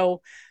 And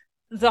so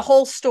the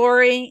whole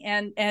story,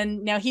 and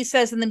now he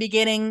says in the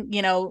beginning,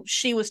 you know,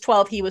 she was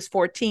 12, he was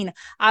 14.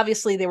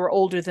 Obviously they were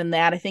older than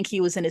that. I think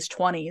he was in his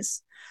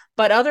 20s.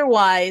 But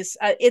otherwise,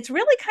 it's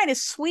really kind of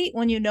sweet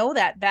when you know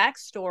that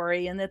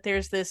backstory, and that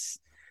there's this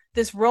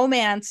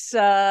romance,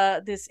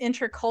 this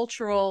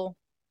intercultural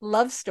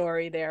love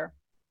story there.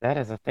 That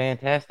is a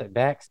fantastic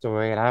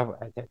backstory,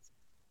 and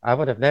I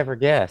would have never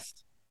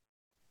guessed.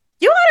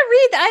 You ought to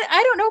read.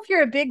 I don't know if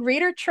you're a big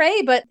reader,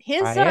 Trey, but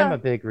his I am a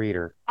big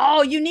reader.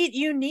 oh, you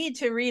need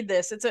to read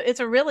this. It's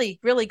a really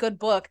really good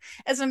book.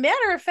 As a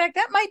matter of fact,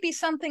 that might be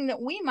something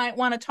that we might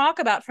want to talk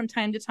about from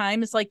time to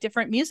time, is like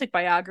different music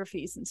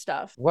biographies and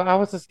stuff. Well, I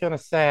was just gonna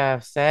say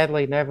I've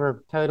sadly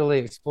never totally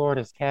explored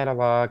his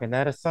catalog, and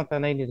that is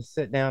something I need to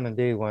sit down and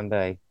do one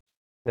day.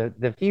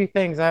 The few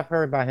things I've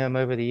heard by him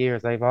over the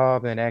years, they've all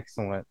been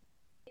excellent.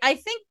 I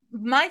think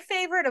my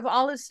favorite of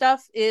all his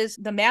stuff is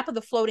The Map of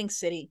the Floating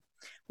City,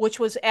 which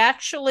was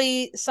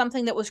actually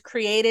something that was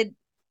created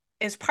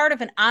as part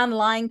of an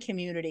online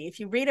community. If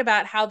you read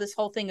about how this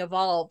whole thing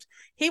evolved,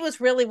 he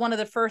was really one of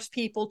the first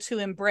people to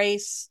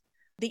embrace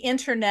the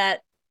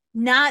internet,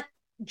 not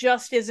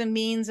just as a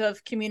means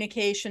of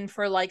communication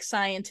for like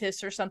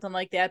scientists or something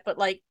like that, but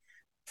like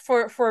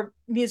for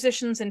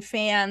musicians and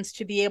fans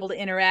to be able to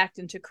interact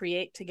and to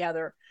create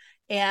together.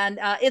 And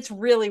it's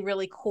really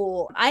really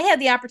cool. I had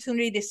the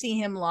opportunity to see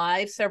him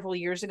live several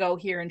years ago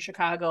here in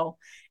Chicago,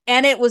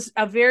 and it was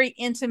a very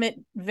intimate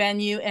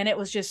venue, and it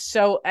was just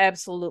so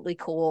absolutely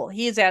cool.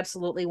 He is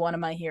absolutely one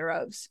of my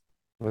heroes.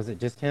 Was it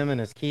just him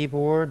and his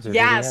keyboards, or did he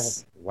have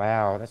Yes.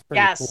 Wow, that's pretty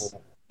Yes,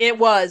 cool. it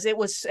was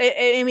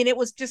I mean, it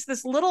was just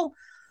this little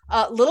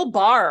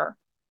bar,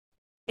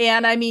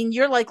 and I mean,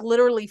 you're like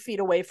literally feet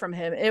away from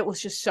him. It was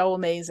just so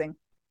amazing.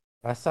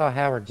 I saw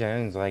Howard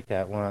Jones like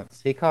that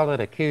once. He called it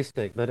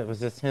acoustic, but it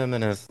was just him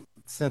and his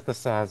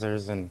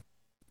synthesizers, and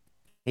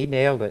he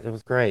nailed it. It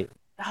was great.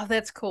 Oh,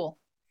 that's cool.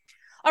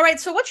 All right,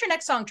 so what's your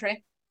next song,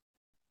 Trey?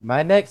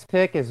 My next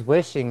pick is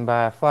Wishing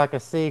by a Flock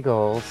of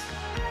Seagulls.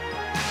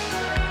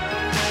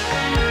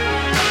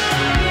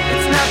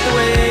 It's not the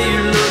way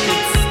you look,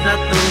 it's not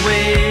the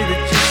way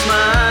that you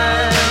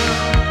smile.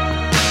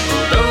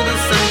 Although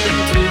there's something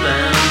to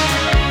them,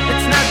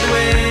 it's not the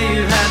way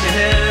you have your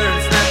hair,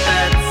 it's not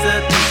that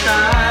certain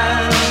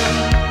style.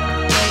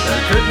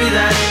 There could be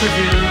that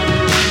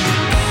perfume.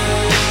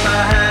 If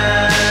I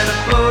had a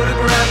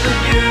photograph of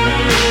you,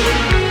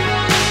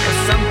 or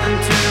something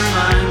to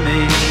remind me,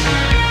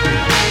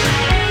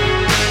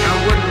 I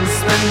wouldn't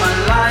spend my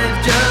life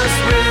just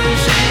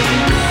wishing.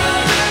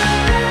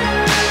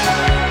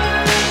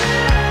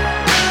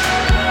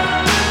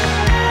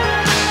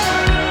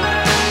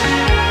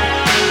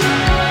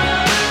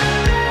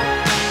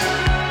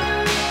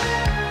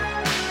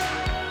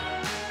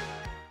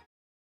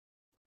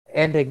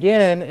 And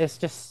again, it's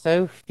just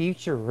so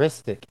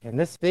futuristic. And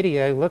this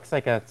video looks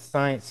like a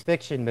science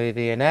fiction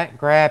movie, and that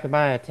grabbed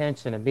my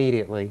attention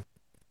immediately.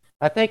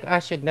 I think I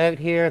should note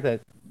here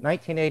that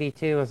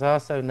 1982 is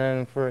also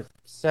known for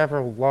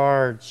several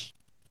large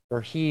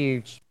or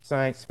huge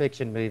science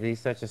fiction movies,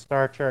 such as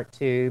Star Trek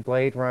II,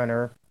 Blade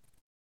Runner.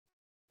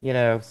 You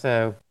know,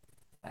 so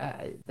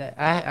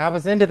I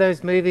was into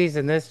those movies,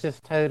 and this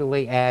just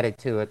totally added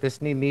to it.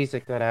 This new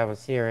music that I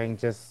was hearing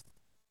just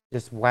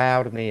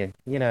wowed me, and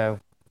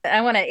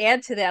I want to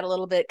add to that a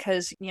little bit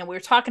because, you know, we were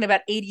talking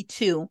about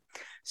 82.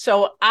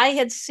 So I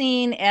had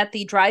seen at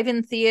the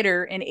drive-in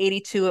theater in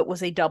 82, it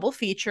was a double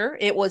feature.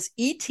 It was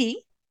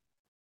E.T.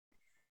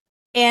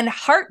 and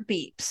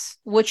Heartbeeps,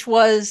 which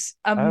was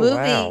a Oh movie.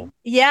 wow,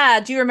 Yeah.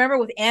 Do you remember,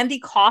 with Andy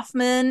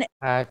Kaufman?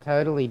 I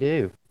totally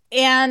do.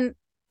 And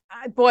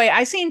boy,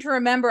 I seem to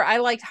remember I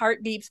liked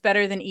Heartbeeps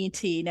better than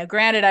E.T. Now,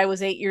 granted, I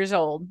was 8 years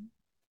old,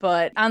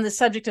 But on the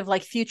subject of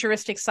like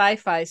futuristic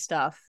sci-fi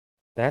stuff,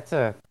 That's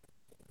a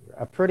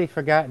pretty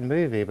forgotten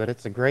movie, but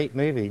it's a great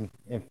movie.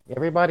 If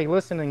everybody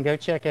listening, go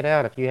check it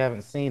out if you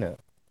haven't seen it.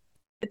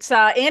 it's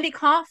Andy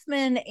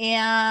Kaufman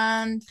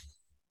and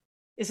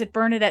is it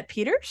Bernadette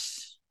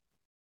Peters?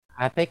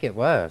 I think it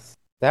was.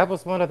 That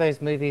was one of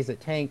those movies that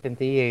tanked in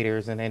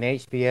theaters, and then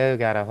HBO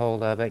got a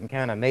hold of it and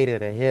kind of made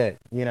it a hit.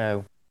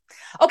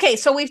 Okay,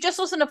 so we've just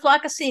listened to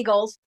Flock of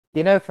Seagulls.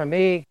 For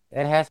me,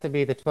 it has to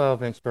be the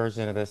 12-inch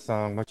version of this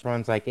song, which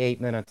runs like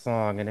 8 minutes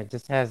long, and it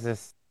just has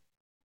this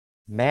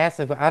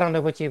massive, I don't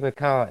know what you would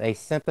call it, a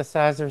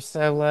synthesizer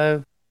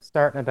solo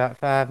starting about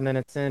 5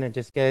 minutes in and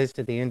just goes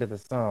to the end of the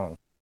song.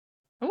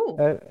 Ooh.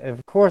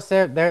 Of course,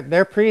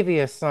 their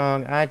previous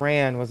song, I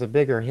Ran, was a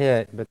bigger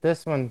hit, but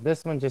this one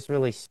just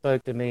really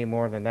spoke to me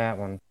more than that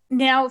one.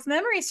 Now, if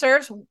memory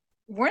serves,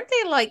 weren't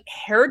they like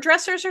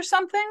hairdressers or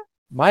something?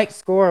 Mike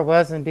Score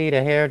was indeed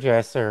a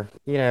hairdresser.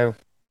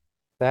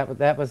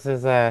 That was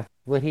his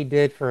what he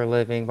did for a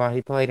living while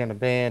he played in a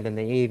band in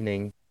the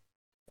evening.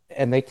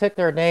 And they took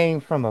their name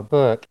from a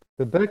book.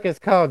 The book is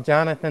called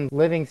Jonathan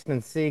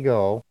Livingston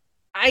Seagull.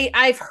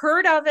 I've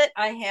heard of it.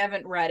 I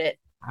haven't read it.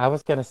 I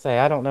was going to say,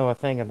 I don't know a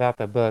thing about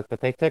the book,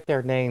 but they took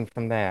their name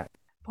from that.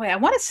 Boy, I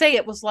want to say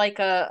it was like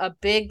a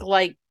big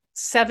like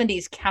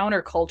 70s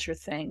counterculture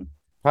thing.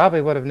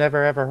 Probably would have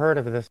never ever heard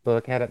of this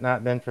book had it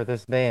not been for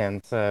this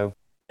band. So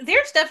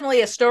There's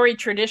definitely a storied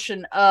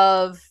tradition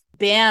of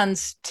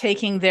bands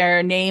taking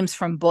their names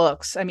from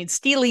books. I mean,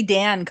 Steely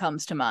Dan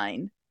comes to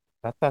mind.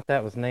 I thought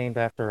that was named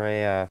after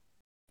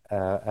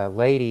a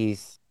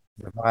lady's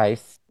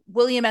device.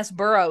 William S.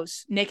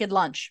 Burroughs, Naked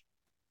Lunch.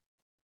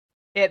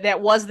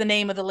 That was the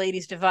name of the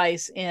lady's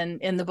device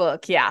in the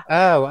book. Yeah.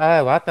 Oh,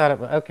 I thought it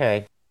was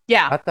okay.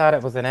 Yeah. I thought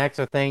it was an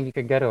actual thing you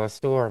could go to a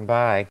store and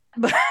buy.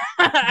 But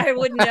I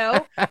wouldn't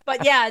know.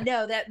 But yeah,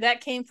 no,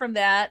 that came from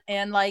that.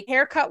 And like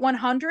Haircut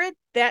 100,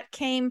 that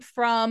came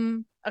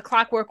from A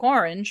Clockwork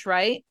Orange,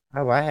 right?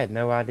 Oh, I had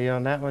no idea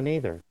on that one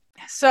either.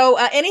 So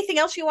anything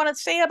else you want to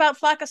say about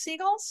Flock of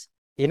Seagulls?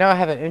 I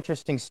have an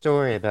interesting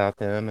story about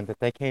them and that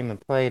they came and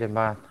played in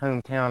my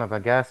hometown of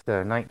Augusta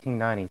in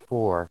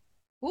 1994.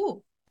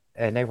 Ooh.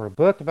 And they were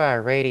booked by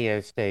a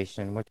radio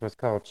station, which was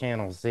called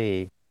Channel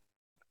Z.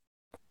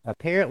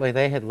 Apparently,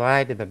 they had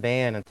lied to the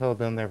band and told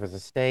them there was a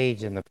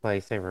stage in the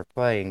place they were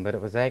playing, but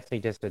it was actually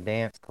just a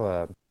dance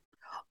club.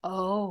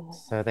 Oh.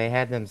 So they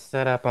had them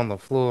set up on the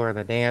floor of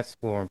the dance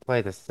floor and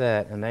play the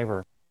set, and they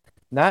were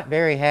not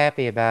very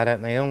happy about it,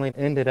 and they only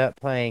ended up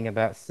playing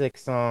about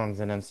 6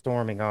 songs and then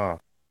storming off.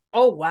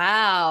 Oh,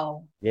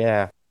 wow.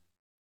 Yeah.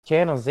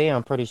 Channel Z,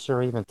 I'm pretty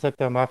sure, even took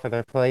them off of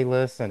their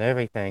playlists and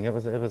everything. It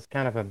was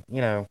kind of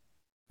a,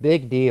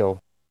 big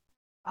deal.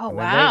 Oh, I mean,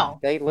 wow.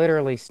 they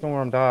literally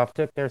stormed off,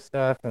 took their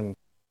stuff, and,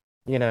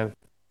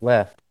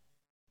 left.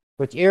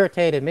 Which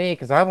irritated me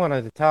because I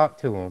wanted to talk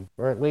to them,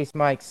 or at least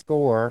Mike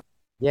Score.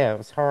 Yeah, it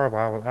was horrible.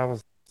 I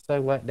was so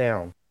let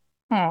down.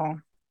 Oh.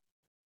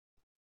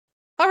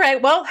 All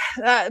right. Well,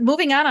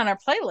 moving on our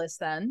playlist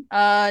then.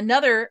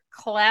 Another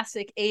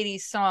classic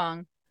 80s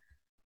song.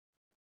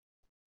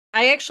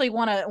 I actually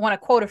want to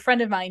quote a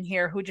friend of mine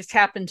here who just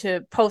happened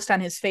to post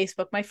on his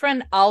Facebook. My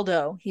friend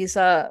Aldo, he's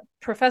a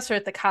professor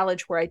at the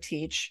college where I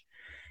teach.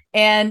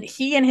 And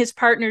he and his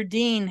partner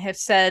Dean have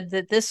said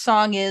that this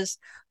song is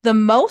the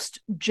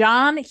most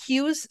John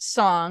Hughes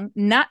song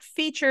not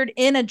featured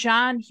in a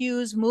John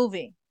Hughes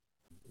movie.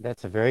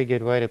 That's a very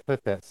good way to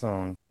put that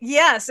song.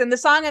 Yes, and the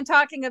song I'm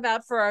talking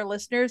about for our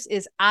listeners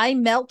is I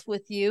Melt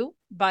With You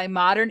by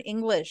Modern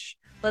English.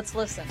 Let's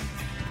listen.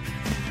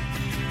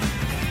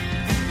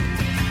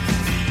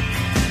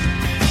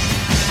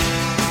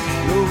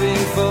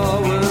 Moving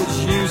forward,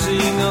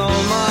 using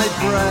all my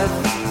breath.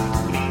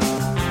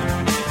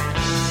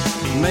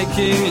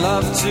 Making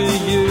love to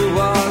you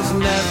was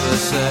never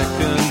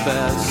second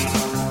best.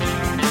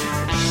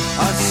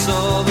 I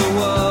saw the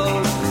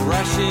world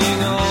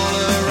crashing all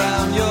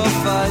around your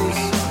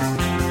face,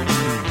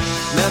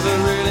 never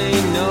really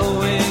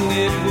knowing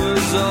it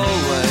was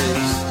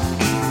always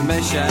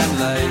mesh and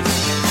lace.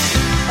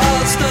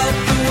 I'll stop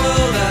the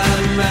world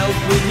and melt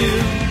with you.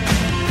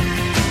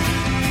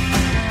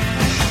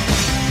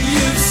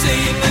 You've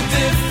seen the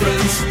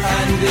difference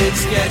and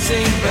it's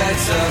getting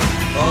better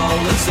all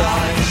the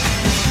time.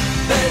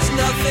 There's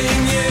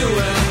nothing you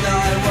and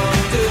I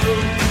won't do.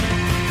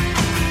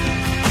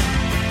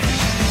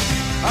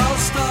 I'll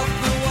stop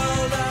the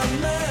world and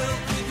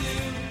melt with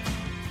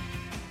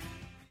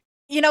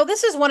you.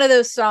 This is one of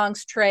those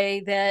songs,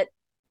 Trey, that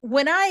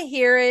when I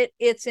hear it,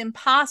 it's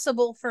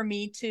impossible for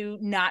me to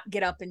not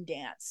get up and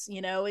dance.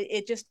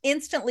 It just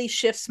instantly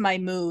shifts my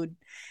mood.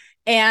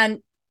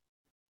 And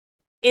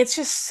it's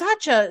just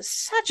such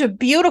a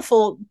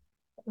beautiful,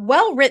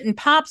 well-written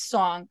pop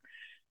song.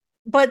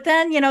 But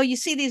then, you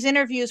see these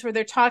interviews where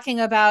they're talking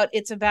about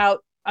it's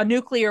about a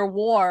nuclear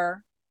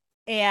war.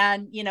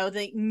 And,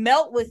 the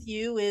melt with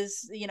you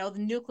is, the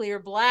nuclear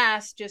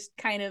blast just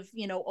kind of,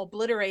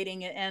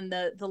 obliterating it, and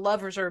the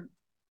lovers are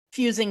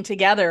fusing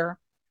together.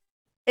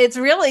 It's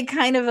really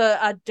kind of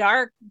a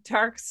dark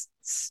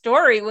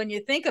story when you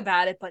think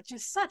about it, but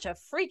just such a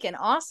freaking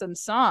awesome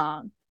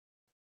song.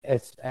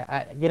 It's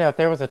if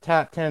there was a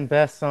top 10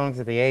 best songs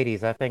of the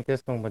 80s, I think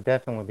this one would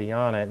definitely be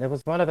on it. And it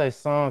was one of those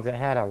songs that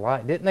had a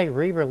lot. Didn't they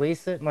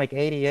re-release it in like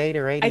 88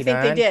 or I think they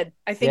 89? did.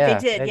 I think they Yeah,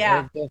 did.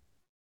 Yeah.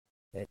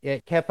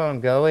 it kept on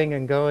going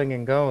and going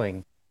and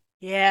going.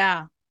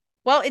 Yeah.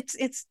 Well, it's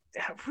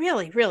a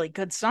really, really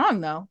good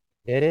song though.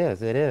 It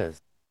is, it is.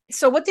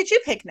 So what did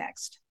you pick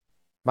next?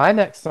 My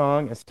next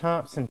song is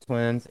Thompson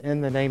Twins,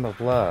 In the Name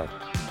of Love.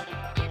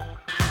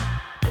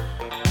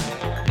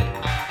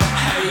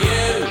 Hey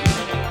you,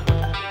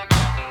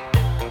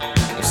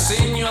 I've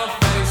seen your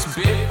face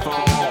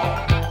before.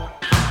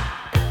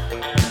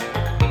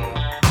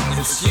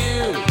 It's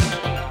you in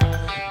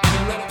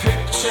the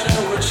picture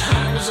which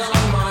hangs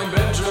on my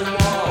bedroom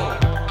wall.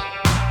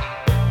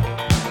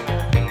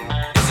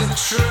 Is it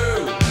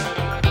true?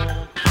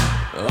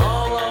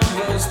 All of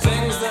those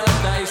things that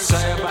they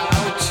say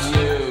about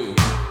you.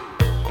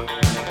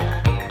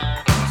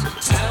 So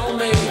tell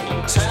me,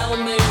 tell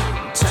me,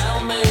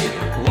 tell me,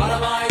 what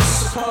am I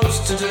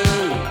supposed to do?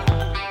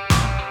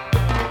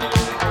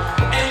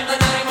 In the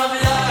name of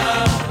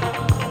love,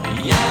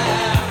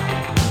 yeah.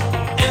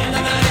 In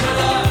the name of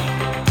love.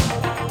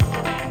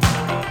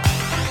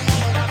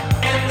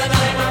 In the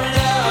name of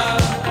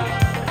love,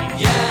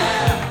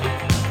 yeah.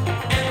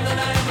 In the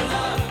name of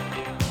love.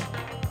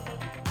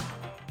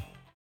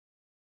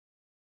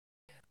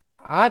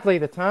 Oddly,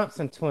 the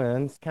Thompson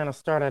Twins kind of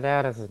started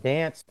out as a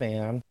dance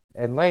band,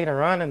 and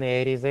later on in the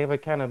 80s, they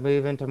would kind of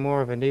move into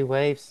more of a new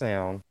wave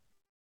sound.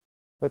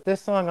 But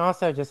this song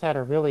also just had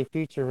a really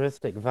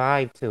futuristic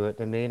vibe to it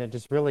to me, and it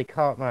just really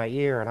caught my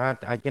ear, and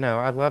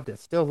I loved it,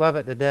 still love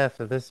it to death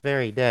to this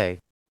very day.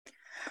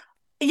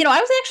 I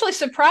was actually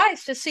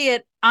surprised to see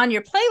it on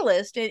your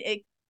playlist,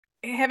 it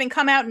having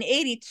come out in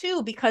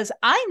 82, because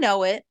I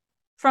know it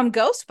from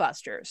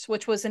Ghostbusters,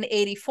 which was in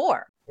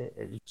 84.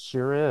 It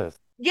sure is.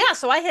 Yeah,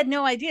 so I had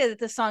no idea that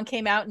this song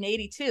came out in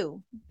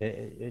 82.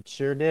 It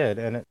sure did,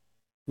 and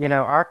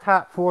our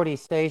top 40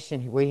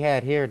 station we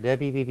had here,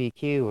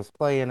 WBBQ, was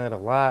playing it a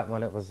lot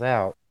when it was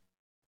out.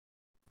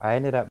 I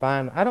ended up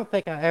buying, I don't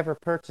think I ever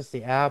purchased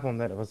the album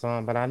that it was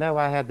on, but I know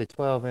I had the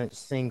 12-inch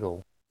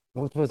single,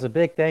 which was a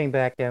big thing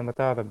back then with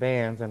all the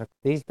bands. And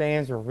these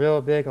bands were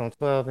real big on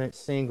 12-inch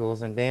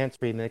singles and dance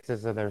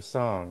remixes of their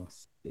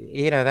songs.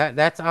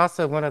 That's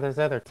also one of those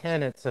other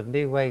tenets of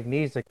new wave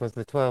music, was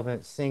the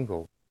 12-inch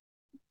single.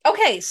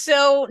 Okay,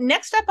 so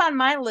next up on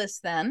my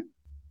list then,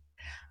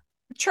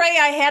 Trey,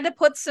 I had to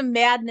put some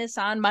Madness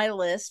on my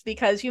list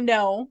because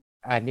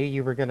I knew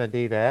you were going to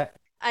do that.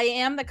 I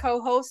am the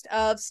co-host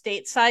of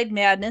Stateside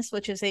Madness,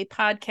 which is a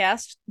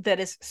podcast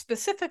that is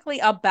specifically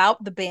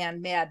about the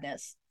band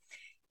Madness.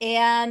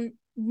 And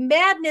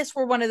Madness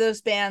were one of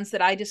those bands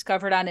that I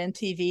discovered on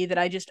MTV that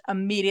I just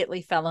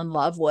immediately fell in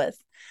love with.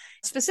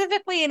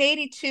 Specifically in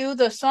 82,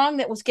 the song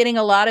that was getting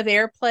a lot of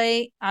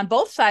airplay on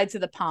both sides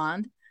of the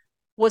pond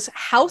was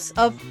House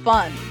of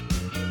Fun.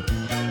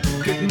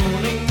 Good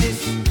morning,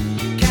 miss.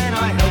 Can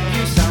I help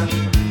you, son?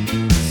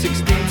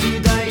 16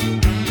 today,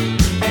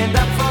 and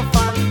up for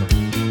fun.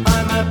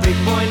 I'm a big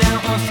boy now,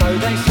 or so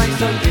they say.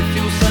 So if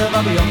you'll serve,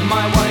 I'll be on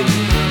my way.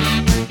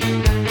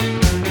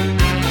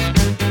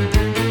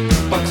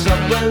 Box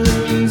up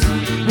balloons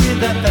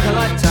with a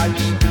featherlight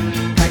touch.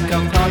 Pack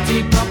of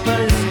party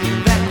poppers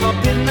that pop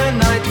in the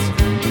night.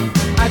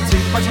 Add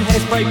toothbrush and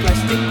hairspray,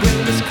 plastic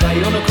rings,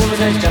 clay on a corner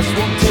has just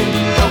walked in.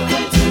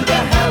 Welcome to the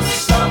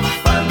house of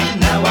fun.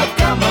 Now I've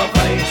come of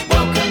age.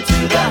 Welcome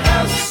to the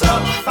house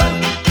of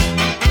fun.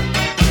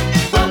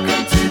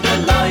 Welcome to the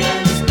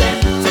lion's den.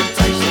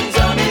 Temptation's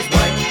on his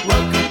way.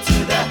 Welcome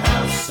to the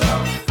house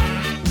of.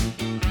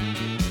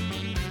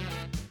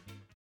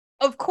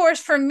 Of course,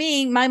 for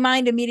me, my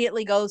mind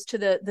immediately goes to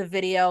the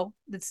video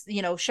that's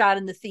shot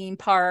in the theme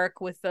park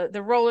with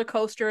the roller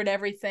coaster and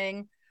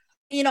everything.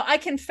 I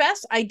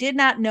confess I did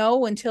not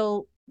know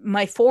until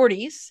my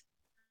 40s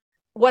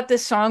what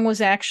this song was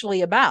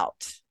actually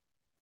about.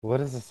 What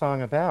is the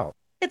song about?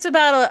 It's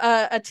about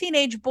a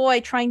teenage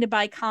boy trying to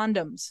buy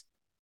condoms.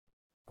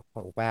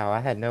 Oh, wow, I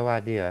had no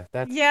idea.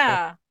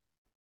 Yeah.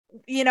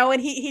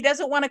 And he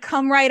doesn't want to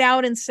come right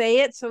out and say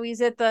it. So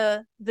he's at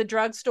the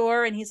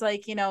drugstore and he's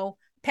like,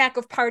 pack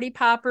of party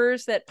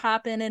poppers that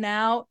pop in and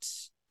out.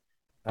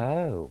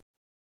 Oh.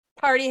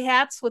 Party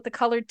hats with the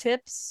colored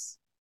tips.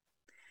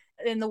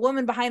 And the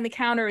woman behind the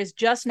counter is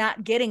just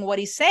not getting what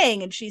he's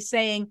saying. And she's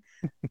saying,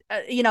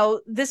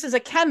 this is a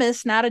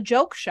chemist, not a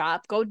joke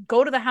shop. Go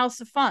to the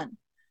House of Fun.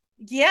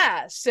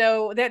 Yeah.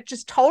 So that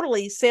just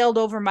totally sailed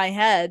over my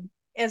head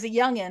as a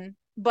youngin',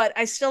 but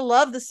I still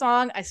love the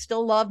song. I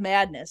still love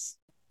Madness.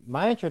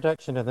 My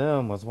introduction to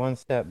them was One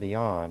Step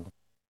Beyond,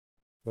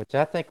 which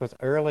I think was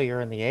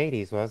earlier in the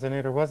 80s, wasn't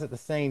it? Or was it the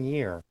same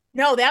year?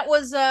 No, that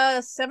was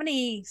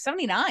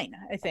 79,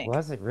 I think.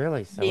 Was it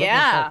really? So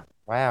yeah.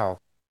 Wow.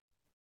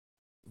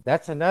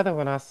 That's another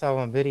one I saw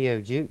on Video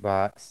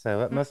Jukebox,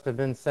 so it must have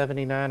been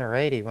 79 or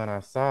 80 when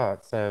I saw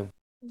it. So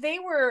they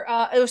were,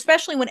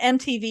 especially when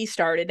MTV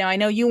started. Now, I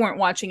know you weren't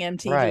watching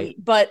MTV, right.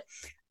 but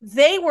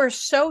they were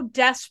so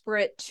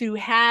desperate to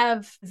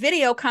have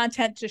video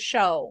content to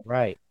show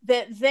Right.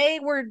 that they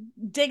were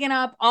digging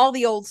up all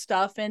the old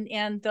stuff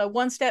and the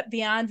One Step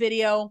Beyond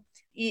video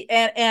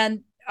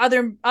and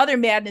other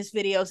Madness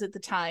videos at the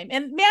time.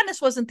 And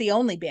Madness wasn't the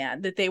only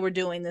band that they were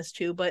doing this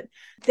to, but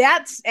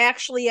that's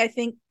actually, I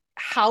think,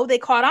 how they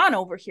caught on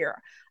over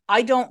here.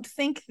 I don't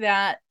think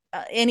that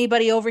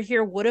anybody over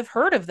here would have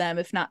heard of them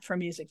if not for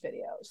music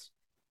videos.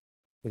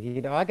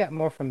 You know, I got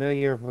more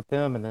familiar with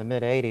them in the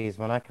mid 80s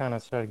when I kind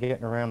of started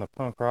getting around the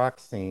punk rock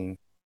scene.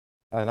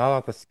 And all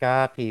of the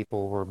ska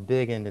people were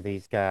big into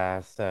these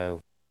guys. So,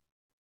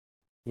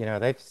 you know,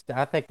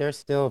 I think they're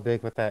still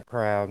big with that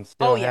crowd and Oh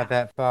still yeah. have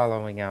that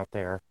following out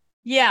there.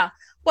 Yeah.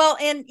 Well,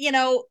 and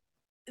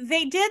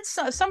they did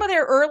some of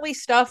their early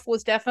stuff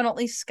was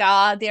definitely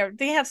ska.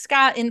 They have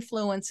ska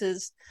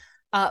influences.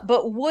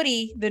 But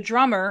Woody, the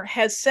drummer,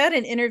 has said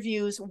in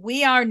interviews,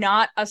 "We are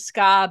not a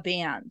ska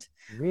band."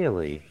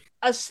 Really?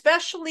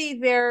 Especially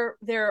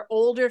their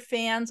older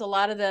fans, a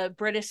lot of the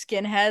British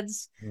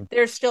skinheads, Mm.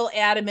 they're still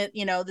adamant,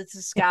 this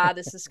is ska,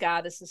 this is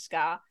ska, this is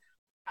ska.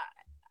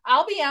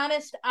 I'll be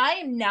honest, I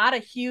am not a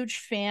huge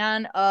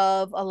fan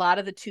of a lot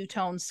of the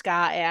two-tone ska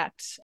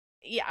acts.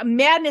 Yeah,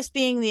 Madness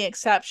being the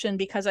exception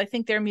because I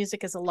think their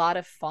music is a lot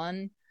of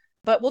fun.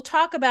 But we'll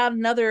talk about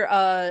another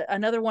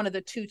one of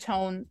the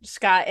two-tone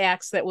ska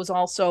acts that was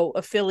also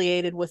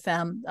affiliated with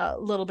them a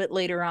little bit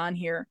later on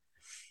here.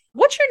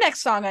 What's your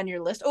next song on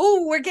your list?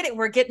 Oh, we're getting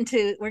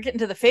to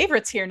the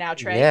favorites here now,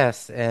 Trey.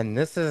 Yes, and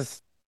this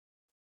is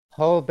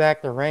Hold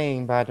Back the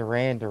Rain by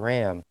Duran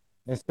Duran,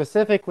 and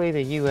specifically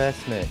the US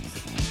mix.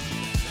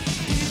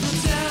 People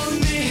tell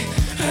me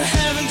I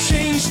haven't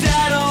changed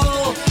at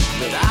all,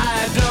 but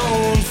I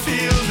don't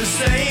feel the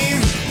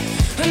same.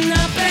 And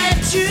I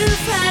bet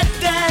you've had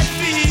that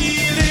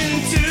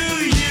feeling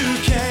too.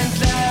 You can't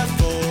laugh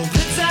all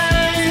the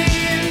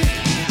time.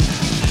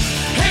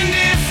 And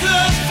if the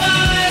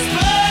fires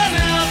burn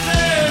out,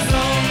 there's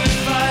only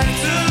fire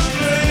to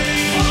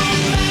bring.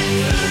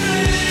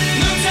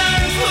 No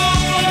time for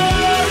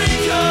worry,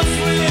 'cause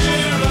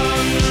we're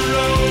on the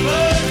road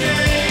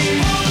again.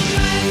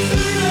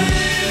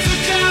 The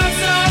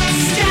clouds are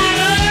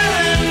scattered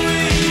and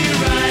we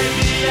ride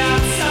the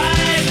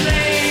outside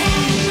lane.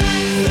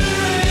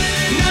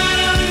 Not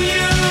on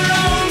your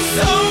own,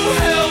 so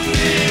help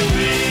me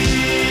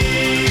please.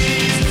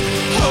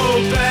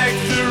 Hold back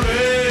the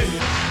rain.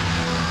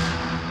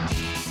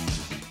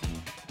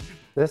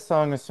 This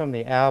song is from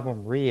the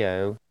album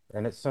Rio,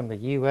 and it's from the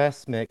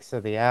US mix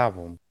of the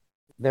album.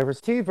 There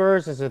was two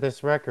versions of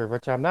this record,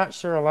 which I'm not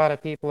sure a lot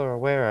of people are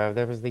aware of.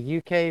 There was the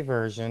UK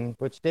version,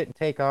 which didn't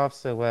take off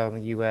so well in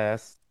the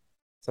US.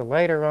 So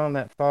later on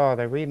that fall,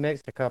 they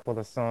remixed a couple of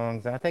the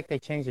songs. I think they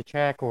changed the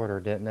track order,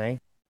 didn't they?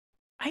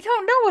 I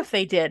don't know if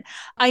they did.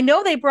 I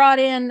know they brought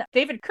in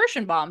David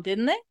Kirschenbaum,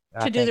 didn't they,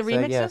 I to do the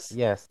think so. Yes,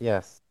 remixes?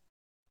 yes.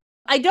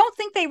 I don't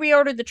think they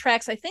reordered the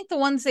tracks. I think the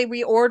ones they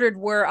reordered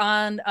were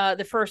on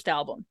the first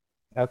album.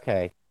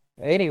 Okay.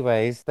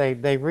 Anyways, they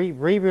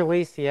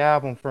re-released the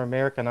album for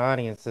American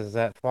audiences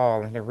that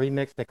fall, and they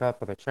remixed a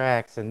couple of the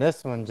tracks. And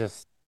this one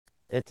just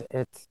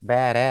it's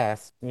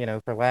badass, you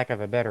know, for lack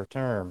of a better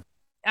term.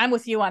 I'm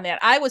with you on that.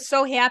 I was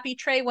so happy,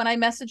 Trey, when I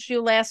messaged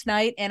you last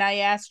night and I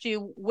asked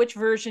you which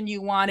version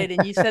you wanted,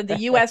 and you said the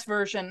US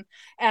version.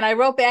 And I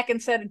wrote back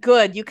and said,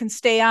 "Good, you can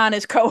stay on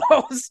as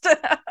co-host."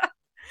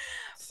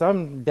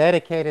 Some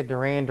dedicated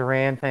Duran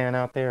Duran fan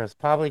out there is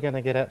probably going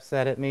to get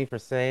upset at me for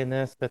saying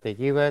this, but the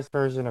US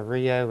version of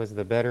Rio is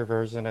the better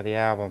version of the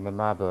album in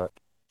my book.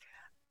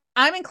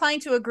 I'm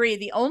inclined to agree.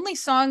 The only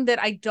song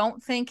that I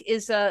don't think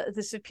is the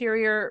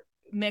superior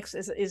mix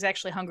is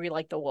actually Hungry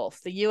Like the Wolf.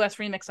 The US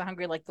remix of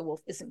Hungry Like the Wolf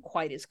isn't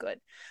quite as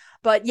good.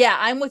 But yeah,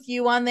 I'm with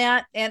you on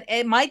that. And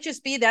it might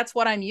just be that's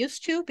what I'm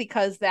used to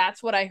because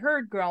that's what I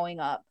heard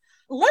growing up.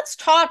 Let's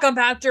talk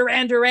about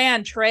Duran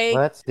Duran, Trey.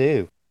 Let's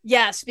do.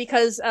 Yes,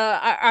 because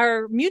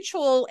our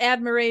mutual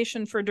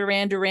admiration for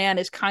Duran Duran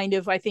is kind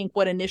of, I think,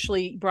 what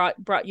initially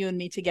brought you and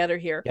me together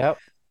here. Yep.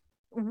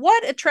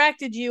 What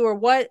attracted you, or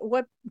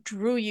what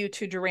drew you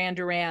to Duran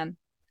Duran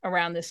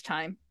around this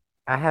time?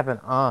 I have an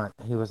aunt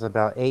who was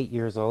about 8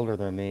 years older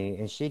than me,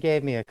 and she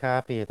gave me a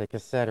copy of the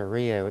cassette of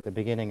Rio at the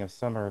beginning of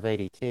summer of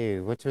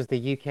 '82, which was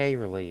the UK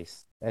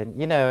release. And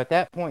you know, at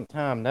that point in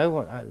time, no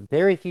one,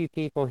 very few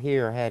people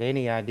here had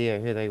any idea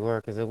who they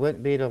were, because it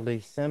wouldn't be till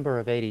December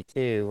of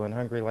 '82 when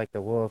Hungry Like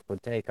the Wolf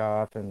would take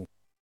off and,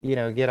 you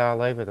know, get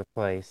all over the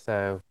place.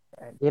 So,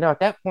 you know, at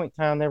that point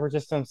in time, they were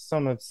just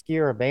some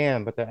obscure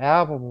band, but the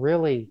album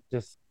really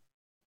just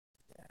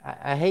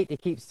I hate to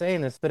keep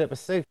saying this, but it was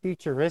so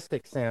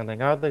futuristic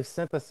sounding. All those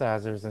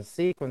synthesizers and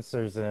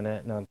sequencers in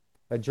it, and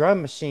a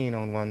drum machine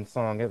on one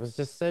song. It was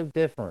just so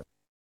different.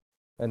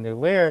 And the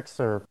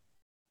lyrics are,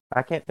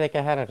 I can't think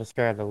of how to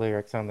describe the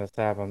lyrics on this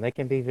album. They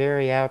can be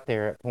very out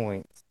there at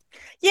points.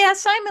 Yeah,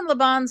 Simon Le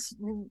Bon's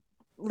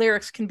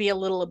lyrics can be a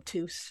little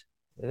obtuse.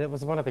 It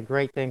was one of the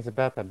great things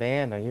about the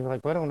band. You were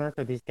like, what on earth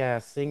are these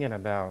guys singing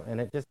about?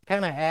 And it just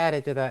kind of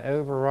added to that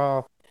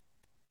overall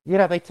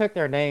They took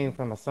their name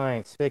from a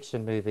science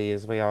fiction movie,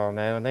 as we all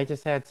know, and they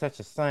just had such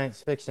a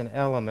science fiction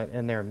element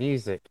in their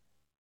music.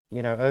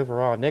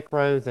 Overall, Nick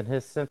Rhodes and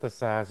his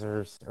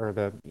synthesizers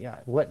are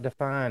what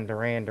defined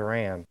Duran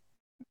Duran.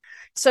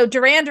 So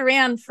Duran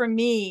Duran for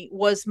me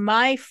was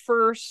my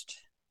first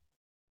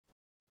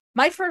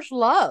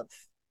love.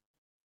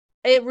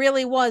 It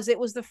really was. It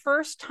was the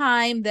first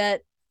time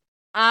that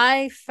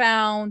I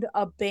found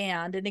a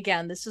band. And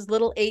again, this is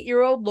little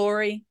 8-year-old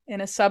Lori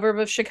in a suburb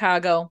of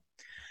Chicago.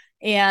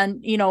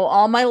 And,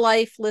 all my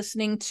life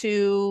listening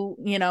to,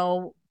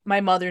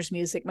 my mother's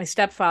music, my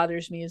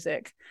stepfather's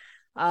music,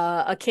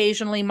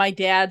 occasionally my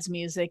dad's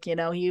music.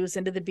 He was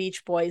into the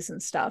Beach Boys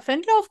and stuff.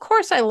 And, of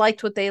course, I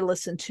liked what they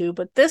listened to.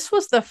 But this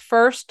was the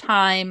first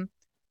time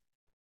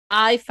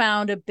I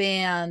found a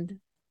band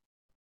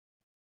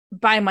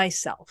by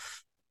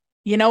myself.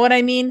 You know what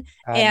I mean?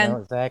 I know And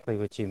exactly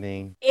what you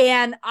mean.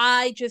 and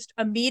I just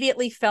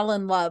immediately fell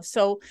in love.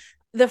 So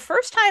the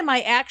first time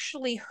I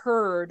actually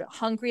heard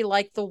Hungry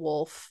Like the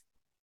Wolf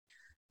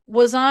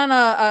was on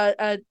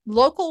a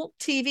local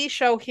TV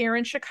show here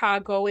in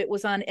Chicago. It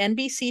was on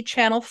NBC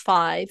Channel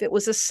 5. It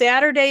was a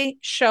Saturday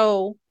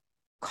show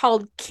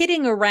called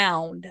Kidding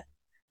Around.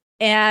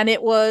 And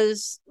it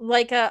was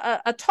like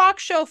a talk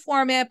show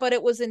format, but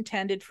it was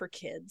intended for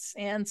kids.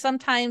 And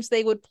sometimes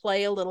they would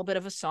play a little bit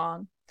of a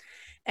song.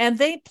 And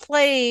they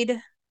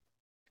played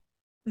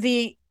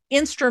the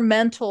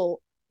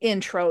instrumental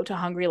intro to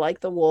Hungry Like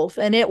the Wolf,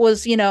 and it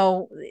was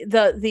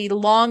the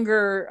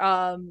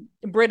longer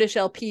British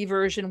LP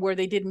version where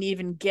they didn't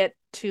even get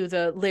to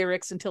the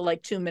lyrics until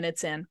like 2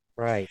 minutes in.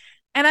 Right.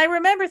 And I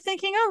remember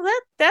thinking,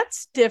 oh,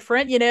 that's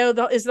different.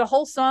 Is the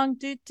whole song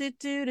do do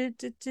do do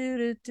do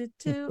do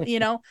do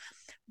do.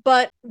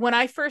 But when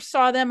I first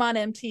saw them on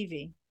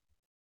MTV,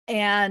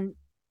 and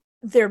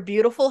their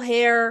beautiful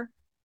hair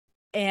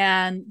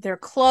and their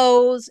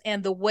clothes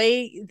and the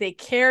way they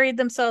carried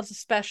themselves,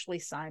 especially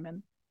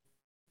Simon.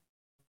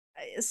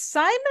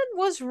 Simon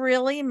was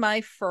really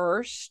my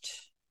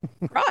first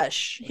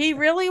crush. He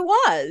really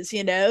was.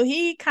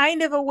 He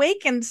kind of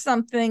awakened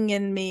something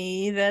in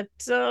me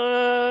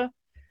that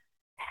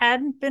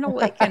hadn't been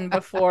awakened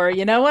before.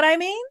 You know what I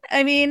mean?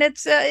 I mean,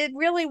 it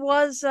really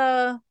was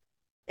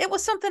it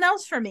was something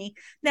else for me.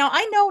 Now,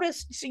 I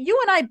noticed, so you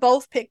and I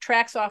both picked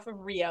tracks off of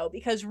Rio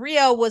because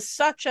Rio was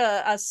such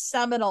a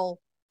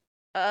seminal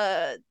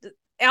uh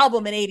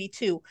album in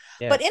 82.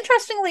 Yes. But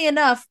interestingly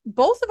enough,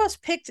 both of us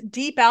picked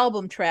deep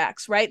album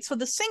tracks, right? So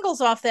the singles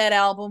off that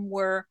album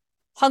were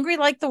Hungry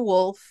Like the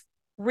Wolf,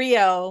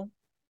 Rio,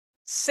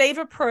 Save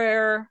a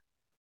Prayer,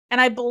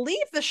 and I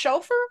believe The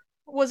Chauffeur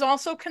was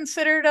also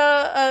considered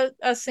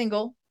a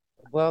single.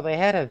 Well, they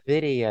had a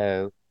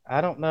video.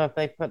 I don't know if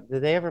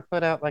did they ever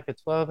put out like a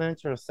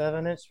 12-inch or a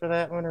 7-inch for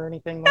that one or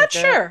anything like Not that?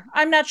 sure.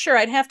 I'm not sure.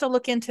 I'd have to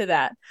look into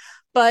that.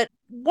 But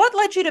what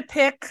led you to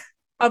pick,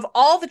 of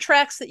all the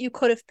tracks that you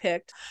could have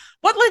picked,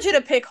 what led you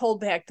to pick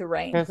Hold Back the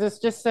Rain? Because it's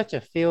just such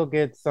a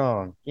feel-good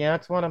song.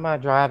 It's one of my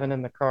driving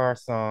in the car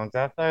songs.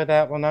 I throw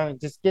that one on,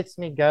 it just gets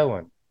me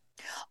going.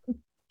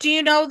 Do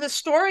you know the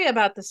story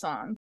about the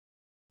song?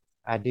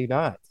 I do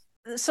not.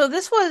 So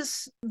this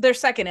was their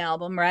second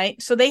album,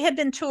 right? So they had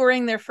been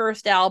touring their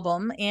first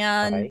album,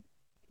 and Right.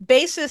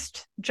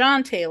 bassist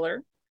John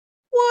Taylor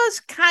was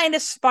kind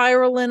of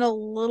spiraling a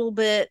little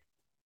bit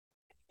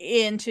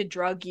into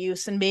drug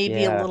use and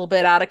maybe a Yeah. little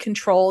bit out of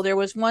control. There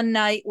was one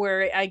night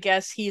where I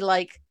guess he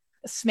like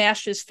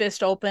smashed his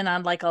fist open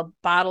on like a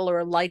bottle or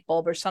a light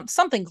bulb or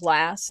something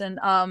glass, and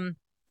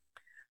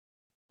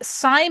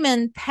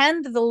Simon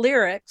penned the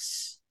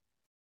lyrics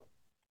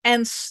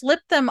and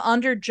slipped them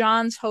under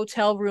John's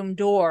hotel room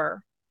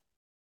door.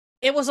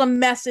 It was a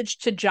message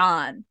to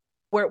John.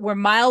 We're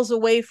miles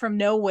away from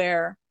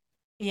nowhere,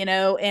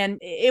 and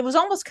it was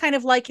almost kind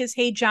of like his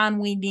 "Hey John,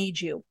 we need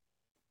you."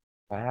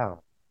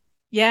 Wow.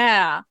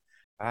 Yeah.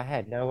 I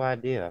had no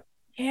idea.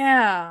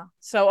 Yeah.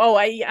 So,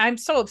 I'm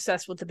so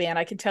obsessed with the band.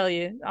 I can tell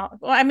you.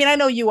 Well, I mean, I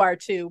know you are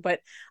too,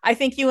 but I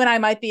think you and I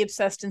might be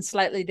obsessed in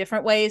slightly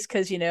different ways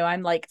because,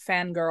 I'm like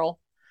fangirl.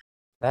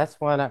 That's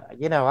one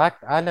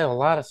I know a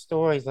lot of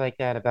stories like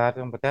that about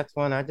them, but that's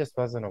one I just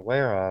wasn't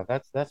aware of.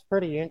 That's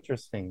pretty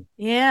interesting.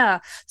 Yeah.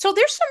 So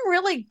there's some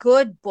really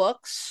good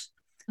books.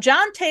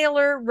 John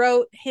Taylor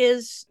wrote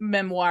his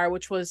memoir,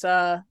 which was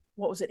what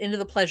was it? Into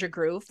the Pleasure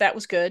Groove. That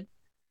was good.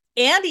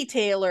 Andy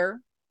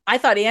Taylor, I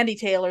thought Andy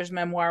Taylor's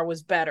memoir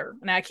was better.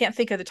 Now I can't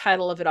think of the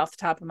title of it off the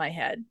top of my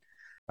head.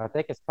 I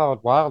think it's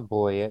called Wild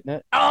Boy, isn't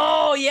it?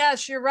 Oh,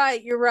 yes, you're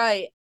right. You're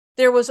right.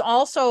 There was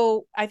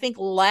also, I think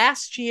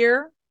last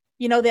year,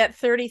 that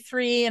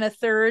 33 and a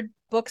third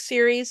book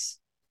series.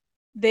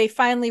 They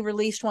finally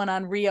released one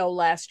on Rio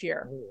last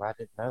year. Oh, I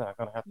didn't know that. I'm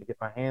gonna have to get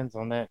my hands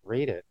on that,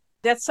 read it.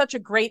 That's such a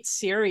great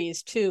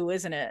series too,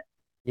 isn't it?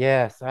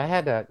 Yes, I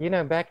had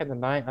back in the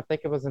night, I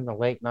think it was in the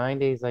late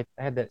 90s, I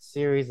had that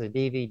series of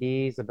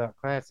DVDs about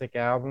classic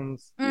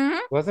albums. Mm-hmm.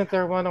 Wasn't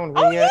there one on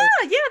Oh Rio? yeah,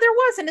 there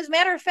was. And as a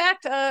matter of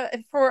fact,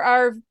 for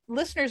our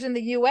listeners in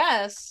the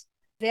US,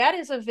 that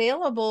is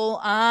available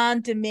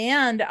on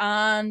demand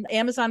on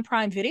Amazon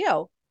Prime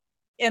Video.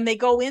 and they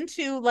go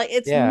into like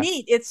it's Yeah.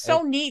 neat. It's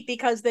so neat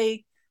because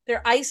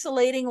they're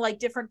isolating like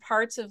different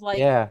parts of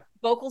like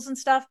vocals and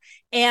stuff.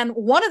 And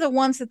one of the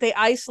ones that they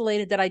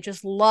isolated that I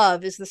just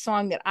love is the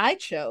song that I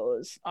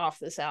chose off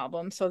this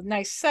album. So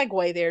nice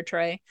segue there,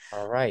 Trey.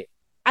 All right.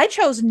 I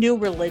chose New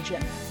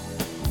Religion.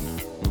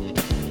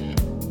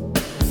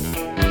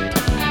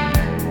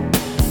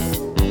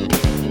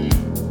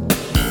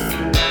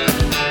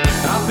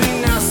 I've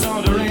been out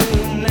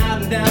sauntering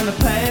out and down the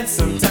path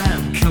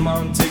sometime. Come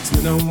on, takes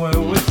me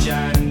nowhere, which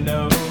I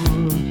know.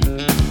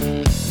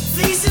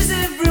 Faces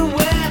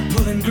everywhere,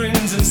 pulling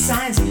grins and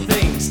signs and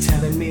things,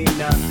 telling me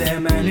not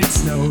them and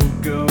it's no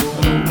go. I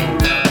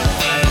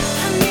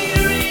need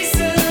a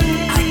reason,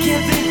 I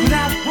can't think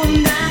without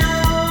one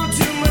now.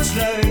 Too much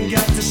learning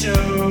got to show.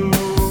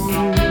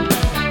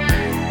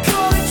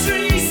 Call it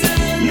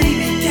treason,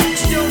 maybe that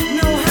you don't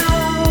know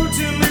how.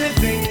 Too many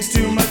things,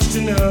 too much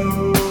to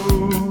know.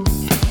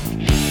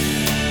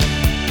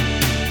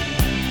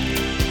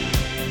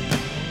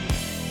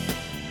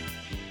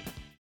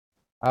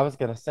 I was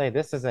going to say,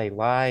 this is a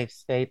live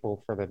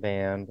staple for the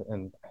band.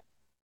 And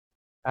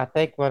I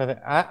think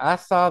I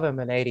saw them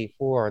in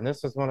 84, and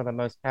this was one of the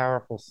most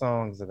powerful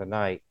songs of the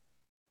night.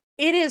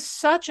 It is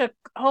such a,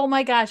 oh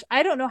my gosh,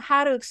 I don't know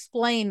how to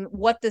explain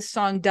what this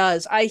song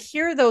does. I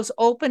hear those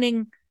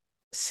opening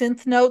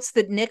synth notes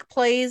that Nick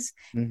plays,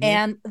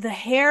 and the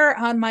hair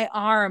on my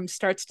arm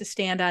starts to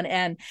stand on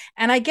end.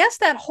 And I guess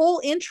that whole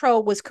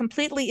intro was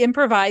completely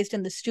improvised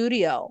in the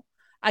studio.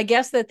 I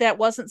guess that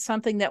wasn't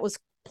something that was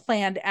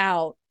planned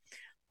out,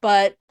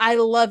 but I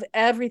love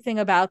everything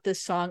about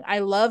this song. I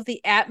love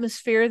the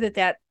atmosphere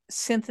that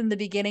synth in the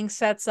beginning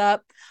sets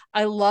up.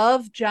 I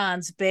love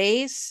John's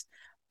bass,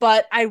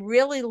 but I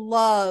really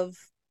love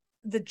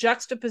the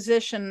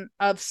juxtaposition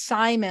of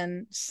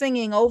Simon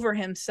singing over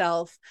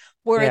himself,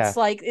 where it's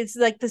like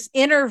this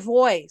inner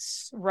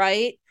voice,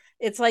 right?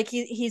 It's like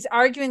he's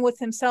arguing with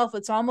himself.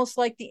 It's almost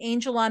like the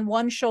angel on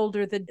one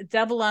shoulder, the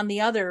devil on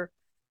the other,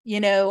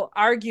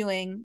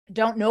 arguing.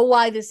 Don't know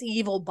why this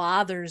evil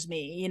bothers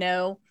me,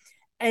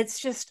 It's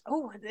just,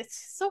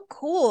 it's so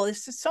cool.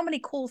 There's just so many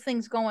cool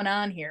things going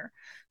on here.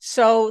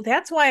 So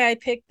that's why I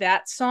picked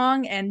that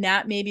song and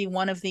not maybe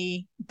one of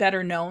the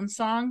better known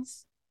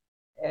songs.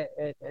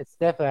 It's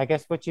definitely, I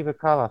guess, what you would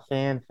call a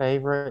fan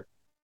favorite.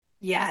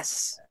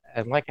 Yes.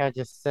 And like I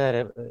just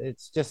said,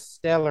 it's just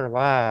stellar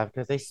live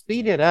because they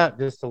speed it up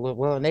just a little.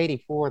 Well, in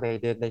 84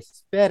 they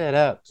sped it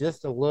up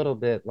just a little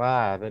bit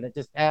live, and it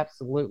just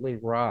absolutely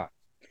rocked.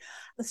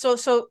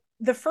 So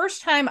the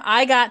first time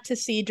I got to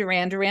see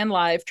Duran Duran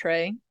live,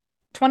 Trey,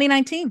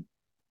 2019.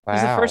 Wow. It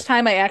was the first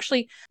time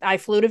I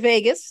flew to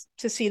Vegas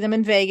to see them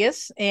in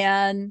Vegas,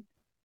 and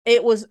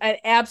it was an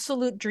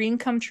absolute dream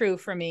come true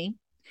for me.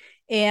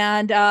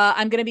 And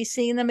I'm going to be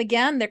seeing them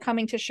again. They're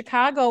coming to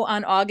Chicago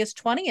on August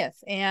 20th,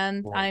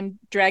 and I'm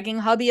dragging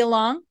hubby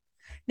along.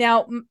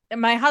 Now,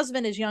 my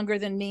husband is younger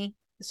than me,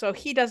 so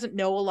he doesn't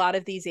know a lot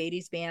of these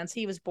 80s bands.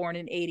 He was born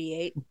in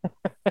 88.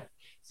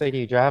 So do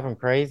you drive him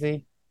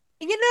crazy?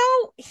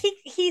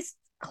 He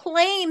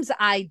claims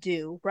I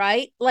do,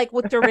 right? Like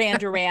with Duran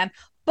Duran.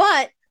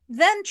 But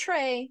then,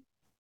 Trey,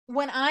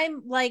 when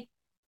I'm like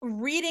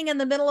reading in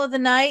the middle of the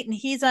night and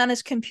he's on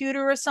his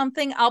computer or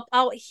something,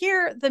 I'll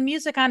hear the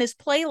music on his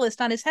playlist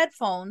on his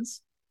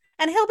headphones,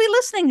 and he'll be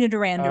listening to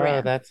Duran Duran.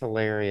 Oh, that's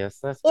hilarious.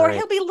 That's or great.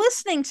 He'll be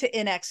listening to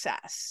In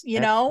Excess,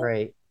 That's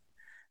great.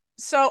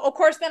 So of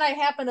course then I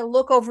happen to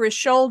look over his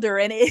shoulder,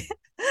 and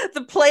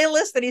the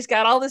playlist that he's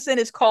got all this in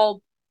is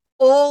called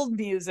old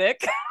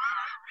music.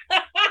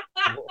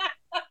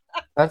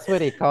 That's what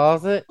he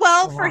calls it.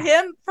 Well, for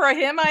him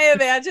I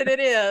imagine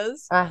it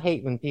is. I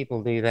hate when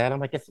people do that. I'm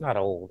like, it's not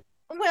old.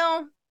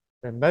 Well,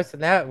 and most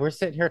of that, we're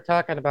sitting here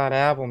talking about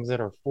albums that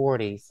are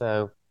 40.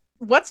 So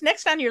what's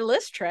next on your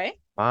list, Trey?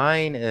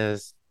 Mine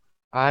is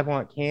I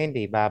Want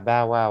Candy by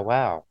Bow Wow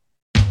Wow.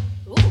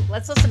 Ooh,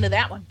 let's listen to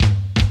that one.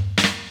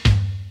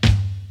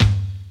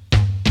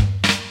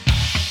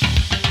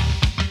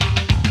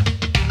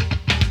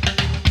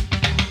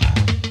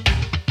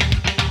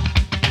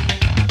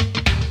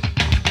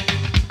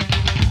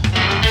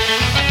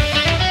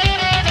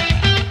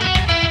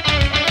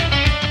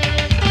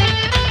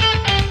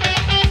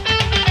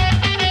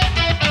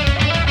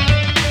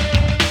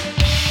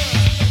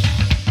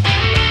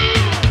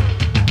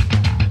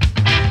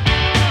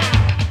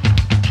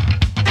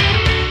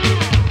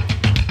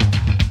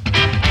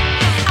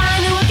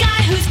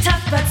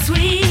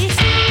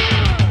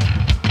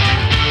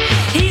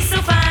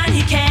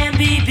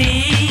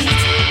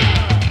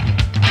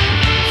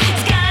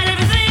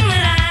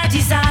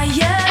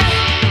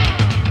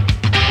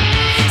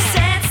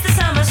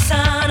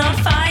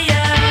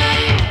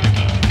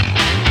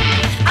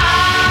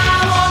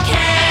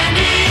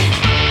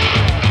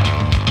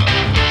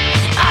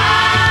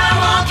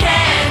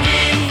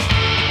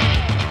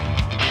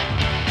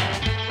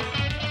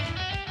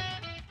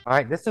 All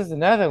right, this is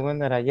another one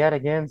that I yet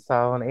again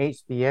saw on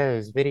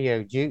HBO's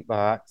Video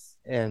Jukebox,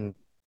 and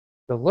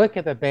the look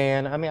of the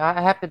band. I mean,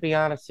 I have to be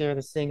honest here.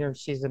 The singer,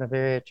 she's a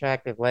very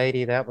attractive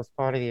lady. That was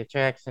part of the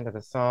attraction to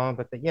the song.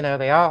 But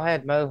they all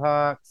had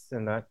mohawks,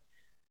 and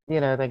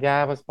the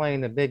guy was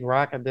playing the big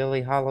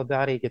rockabilly hollow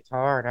body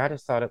guitar, and I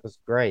just thought it was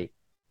great.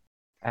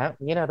 They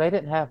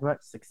didn't have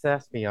much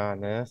success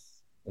beyond this.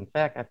 In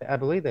fact, I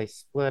believe they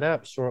split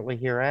up shortly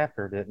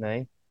hereafter, didn't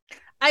they?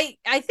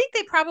 I think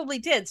they probably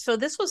did. So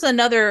this was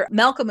another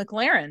Malcolm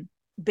McLaren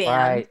band,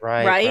 Right,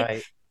 right, right?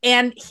 right.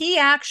 And he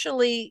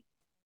actually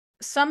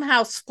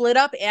somehow split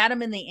up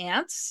Adam and the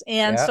Ants,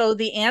 and Yeah. so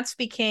the Ants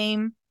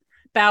became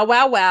Bow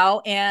Wow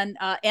Wow, and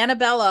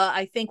Annabella,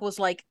 I think, was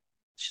like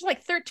she's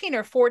like 13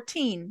 or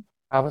 14.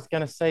 I was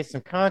going to say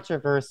some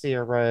controversy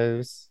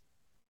arose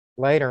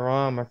later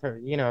on with her.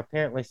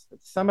 Apparently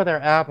some of their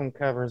album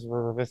covers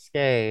were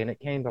risque, and it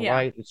came to Yeah.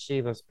 light that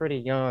she was pretty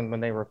young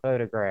when they were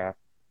photographed.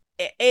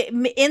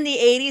 In the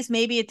 80s,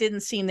 maybe it didn't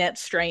seem that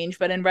strange,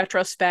 but in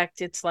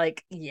retrospect, it's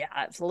like, yeah,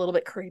 it's a little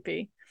bit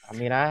creepy. I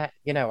mean, I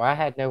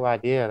had no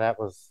idea that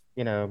was,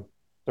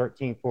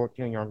 13,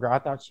 14 year old girl. I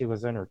thought she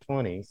was in her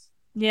 20s.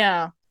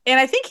 Yeah. And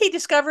I think he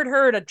discovered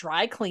her at a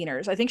dry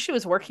cleaners. I think she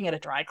was working at a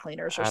dry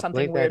cleaners or I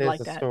something believe that weird is like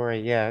a that. story.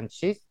 Yeah. And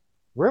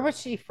where was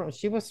she from?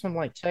 She was from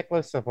like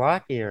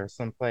Czechoslovakia or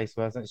someplace,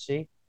 wasn't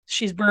she?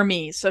 She's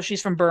Burmese, so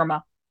she's from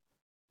Burma.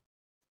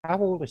 How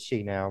old is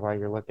she now while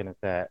you're looking at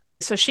that?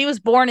 So she was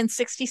born in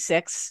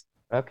 66.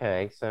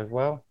 Okay. So,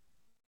 well,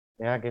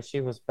 yeah, I guess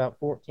she was about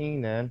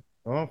 14 then.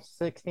 Well,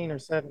 16 or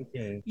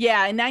 17.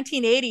 Yeah, in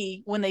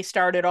 1980, when they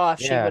started off,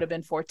 she would Yeah, have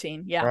been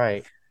 14. Yeah.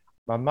 right.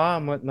 My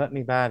mom wouldn't let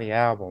me buy the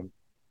album.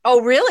 Oh,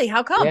 really?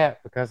 How come? Yeah,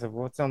 because of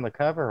what's on the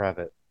cover of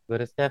it.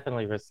 But it's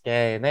definitely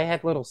risque. And they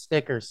had little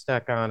stickers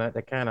stuck on it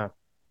that kind of,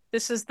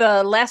 This is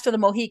the last of the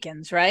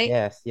Mohicans, right?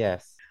 yes,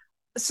 yes.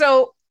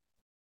 So,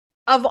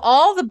 of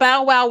all the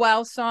Bow Wow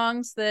Wow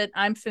songs that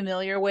I'm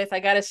familiar with,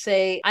 I got to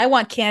say, I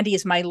Want Candy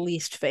is my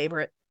least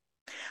favorite.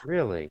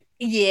 Really?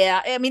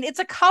 Yeah, I mean, it's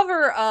a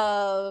cover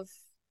of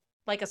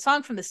like a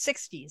song from the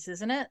 60s,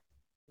 isn't it?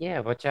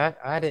 Yeah, which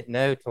I didn't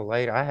know till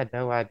later. I had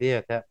no idea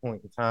at that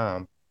point in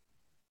time.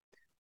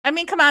 I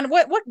mean, come on,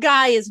 what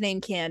guy is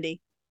named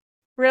Candy?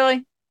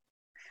 Really?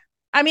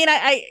 I mean,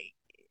 I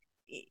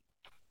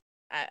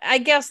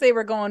guess they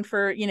were going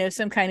for,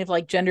 some kind of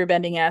like gender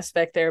bending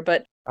aspect there,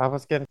 but I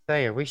was gonna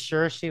say, are we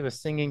sure she was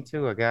singing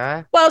to a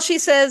guy? well, she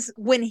says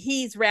when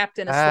he's wrapped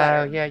in a Oh,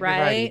 sweater, yeah, you're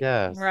right, he right?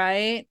 does.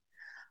 Right.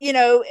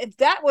 If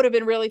that would have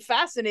been really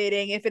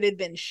fascinating if it had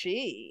been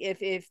she, if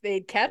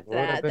they'd It kept would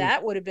have that, been,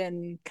 that would have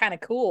been kind of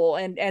cool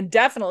and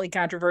definitely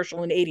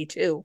controversial in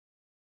 82.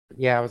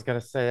 yeah, I was gonna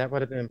say that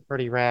would have been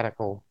pretty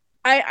radical.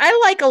 I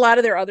like a lot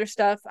of their other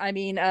stuff. I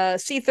mean,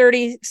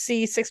 C30,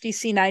 C60,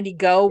 C90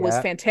 Go was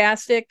Yeah.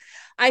 fantastic.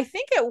 I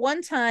think at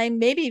one time,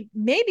 maybe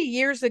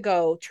years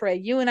ago, Trey,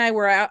 you and I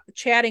were out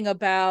chatting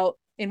about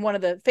in one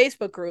of the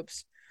Facebook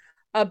groups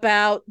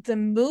about the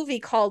movie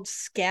called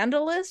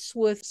Scandalous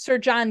with Sir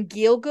John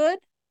Gielgud,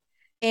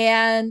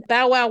 and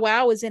Bow Wow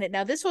Wow was in it.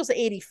 Now this was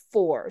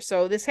 84,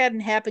 so this hadn't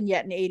happened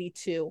yet in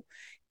 82.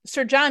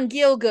 Sir John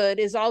Gielgud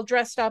is all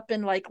dressed up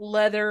in like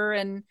leather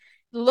and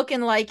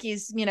looking like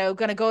he's,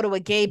 going to go to a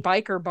gay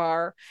biker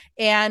bar,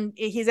 and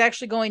he's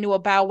actually going to a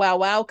Bow Wow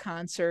Wow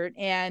concert,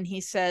 and he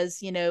says,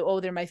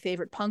 oh, they're my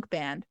favorite punk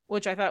band,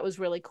 which I thought was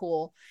really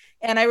cool.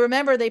 And I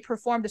remember they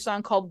performed a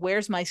song called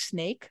Where's My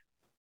Snake?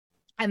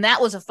 And that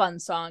was a fun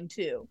song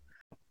too.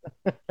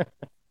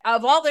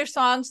 Of all their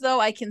songs, though,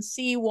 I can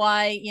see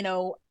why,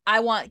 I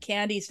Want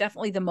Candy is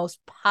definitely the most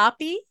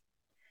poppy.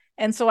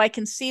 And so I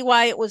can see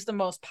why it was the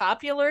most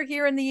popular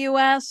here in the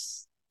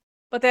US,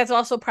 but that's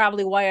also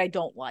probably why I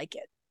don't like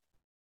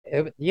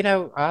it.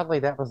 Oddly,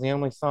 that was the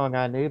only song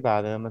I knew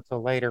by them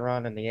until later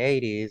on in the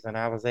 80s, and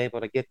I was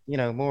able to get,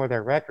 more of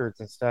their records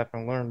and stuff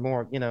and learn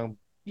more,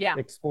 Yeah.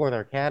 explore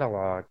their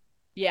catalog.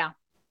 Yeah.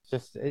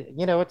 Just,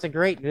 it's a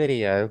great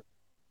video.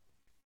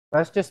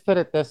 Let's just put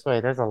it this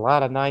way. There's a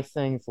lot of nice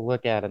things to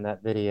look at in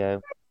that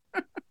video.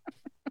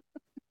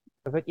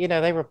 But,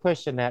 they were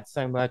pushing that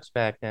so much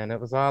back then. It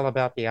was all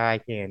about the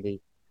eye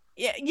candy.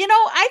 Yeah.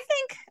 I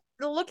think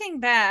looking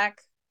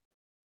back,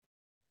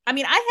 I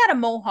mean, I had a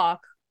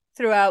mohawk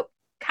throughout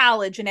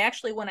college. And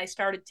actually, when I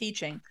started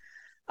teaching,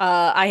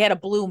 I had a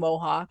blue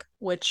mohawk,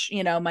 which,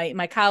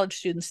 my college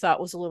students thought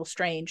was a little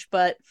strange.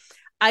 But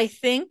I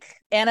think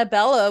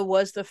Annabella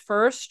was the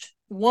first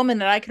woman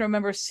that I can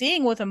remember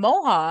seeing with a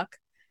mohawk.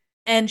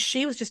 And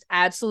she was just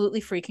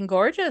absolutely freaking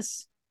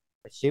gorgeous.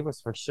 She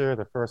was for sure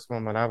the first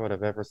woman I would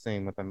have ever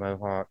seen with a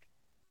mohawk.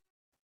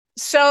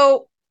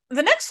 So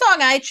the next song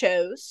I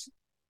chose,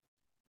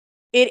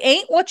 It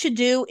Ain't What You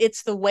Do,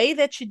 It's the Way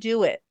That You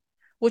Do It,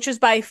 which is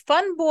by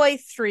Fun Boy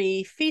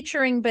 3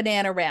 featuring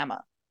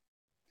Bananarama.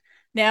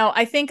 Now,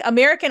 I think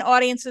American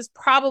audiences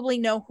probably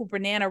know who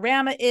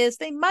Bananarama is.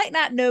 They might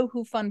not know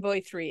who Fun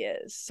Boy 3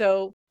 is.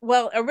 So,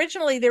 well,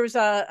 originally there was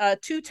a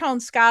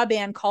two-tone ska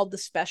band called The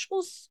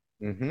Specials.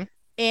 Mm-hmm.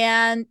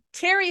 And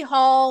Terry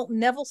Hall,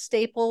 Neville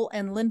Staple,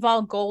 and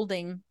Linval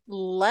Golding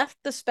left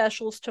The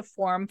Specials to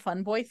form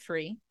Fun Boy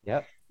 3.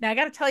 Yep. Now, I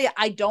got to tell you,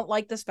 I don't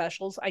like The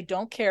Specials. I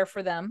don't care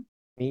for them.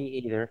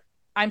 Me either.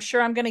 I'm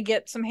sure I'm going to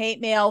get some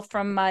hate mail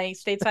from my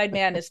Stateside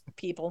Madness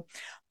people,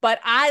 but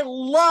I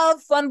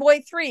love Fun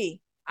Boy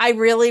 3. I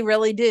really,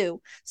 really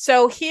do.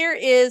 So here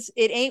is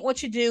It Ain't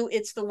What You Do,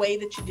 It's the Way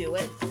That You Do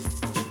It.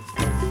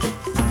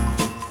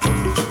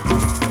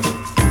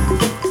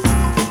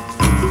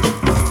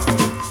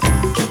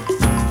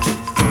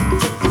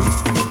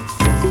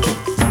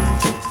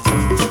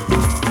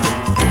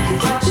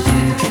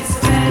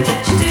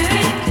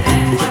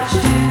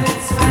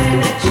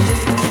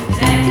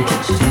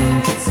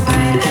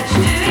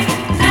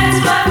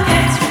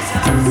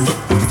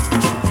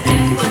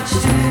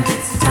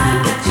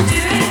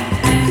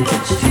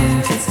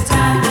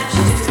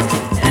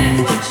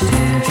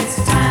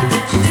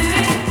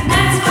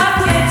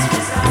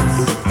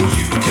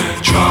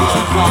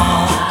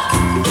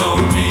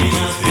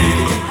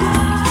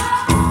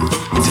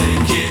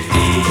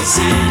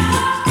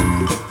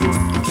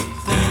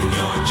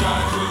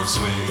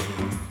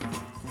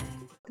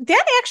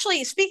 That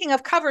actually, speaking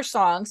of cover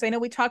songs, I know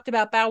we talked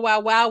about Bow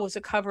Wow Wow was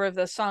a cover of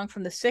the song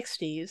from the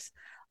 60s.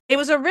 It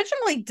was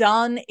originally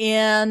done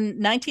in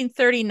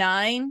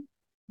 1939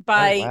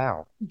 by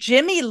wow.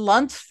 Jimmy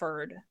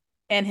Lunsford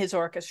and his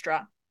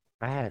orchestra.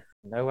 I had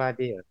no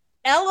idea.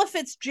 Ella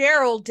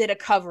Fitzgerald did a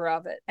cover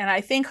of it, and I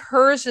think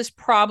hers is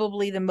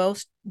probably the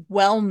most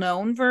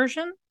well-known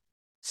version.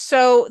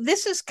 So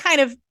this is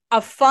kind of a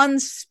fun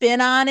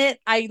spin on it.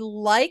 I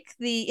like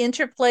the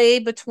interplay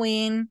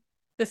between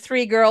the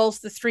three girls,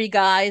 the three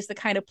guys, the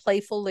kind of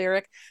playful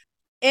lyric.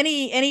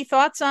 Any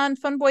thoughts on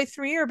Fun Boy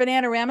 3 or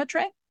Bananarama,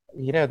 Trey?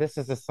 You know, this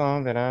is a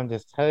song that I'm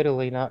just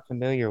totally not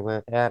familiar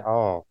with at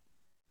all.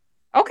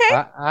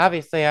 Okay.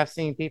 Obviously, I've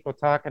seen people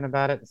talking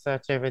about it and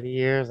such over the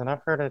years, and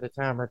I've heard it a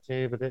time or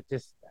two, but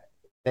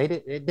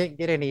it didn't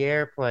get any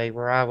airplay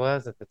where I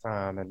was at the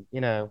time, and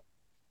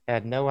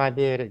had no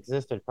idea it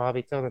existed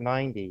probably till the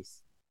 90s.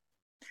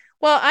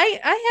 Well, I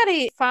had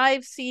a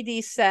 5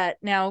 CD set.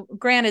 Now,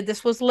 granted,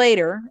 this was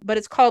later, but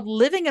it's called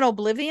Living in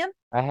Oblivion.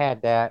 I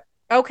had that.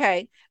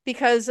 Okay,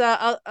 because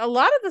a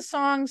lot of the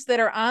songs that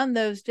are on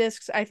those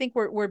discs, I think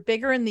were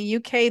bigger in the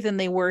UK than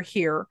they were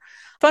here.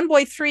 Fun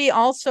Boy 3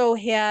 also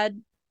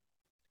had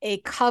a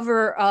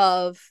cover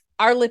of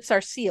Our Lips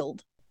Are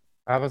Sealed.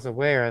 I was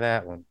aware of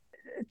that one.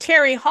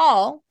 Terry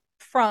Hall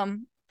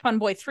from Fun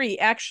Boy 3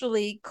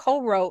 actually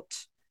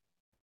co-wrote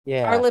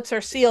Our Lips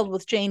Are Sealed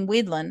with Jane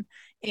Wiedlin,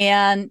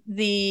 and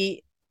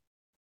the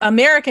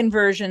American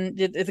version,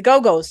 the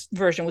Go-Go's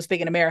version was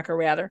big in America,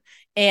 rather.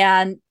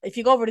 And if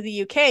you go over to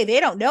the UK, they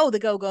don't know the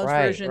Go-Go's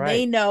version. Right.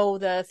 They know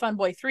the Fun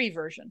Boy 3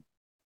 version.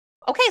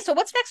 Okay, so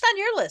what's next on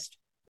your list?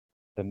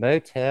 The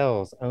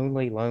Motel's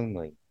Only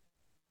Lonely.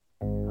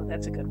 Oh,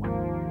 that's a good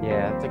one.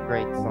 Yeah, that's a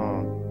great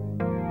song.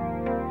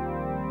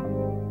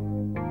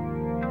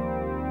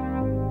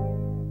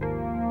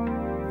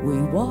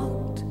 We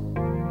walked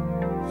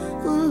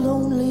the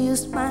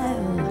loneliest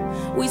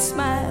mile. We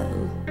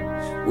smiled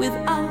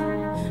without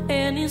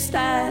any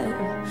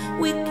style.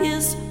 We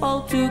kissed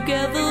all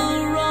together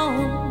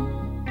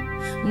wrong,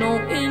 no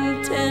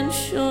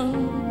intention.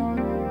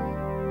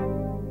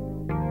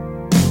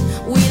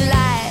 We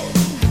lied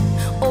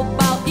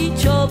about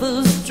each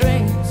other's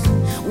strengths.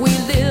 We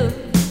lived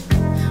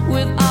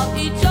without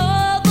each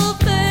other,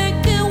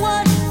 thinking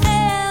what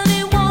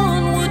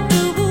anyone would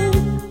do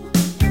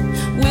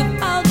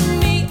without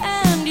me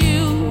and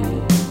you.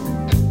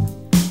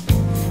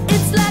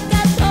 It's like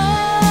I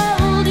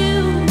told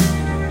you,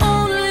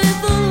 only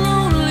the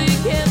lonely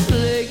can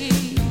play.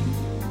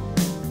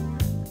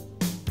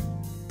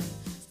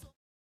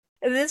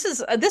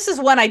 This is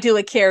one I do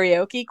at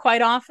karaoke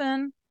quite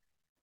often.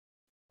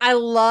 I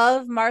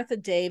love Martha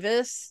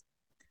Davis.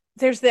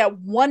 There's that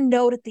one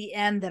note at the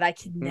end that I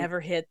can never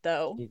hit,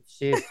 though.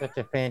 She is such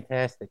a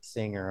fantastic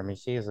singer. I mean,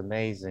 she is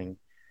amazing.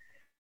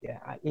 Yeah,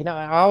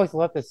 I always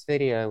loved this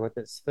video with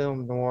its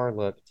film noir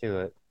look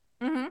to it.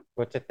 Mm-hmm.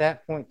 Which at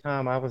that point in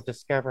time, I was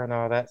discovering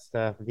all that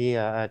stuff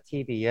via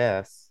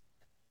TBS,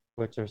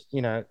 which was,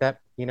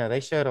 they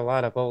showed a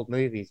lot of old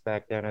movies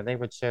back then, and they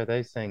would show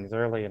those things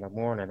early in the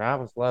morning. I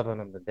was loving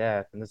them to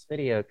death, and this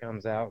video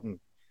comes out and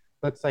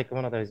looks like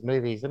one of those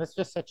movies, and it's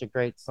just such a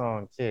great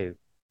song too.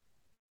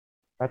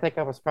 I think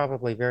I was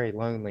probably very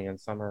lonely in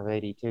summer of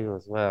 '82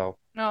 as well.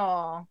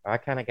 Oh, I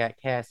kind of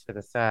got cast to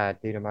the side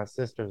due to my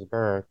sister's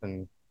birth,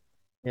 and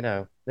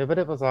but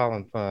it was all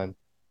in fun.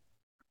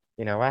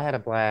 I had a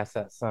blast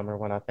that summer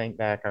when I think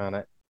back on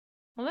it.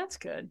 well, that's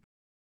good.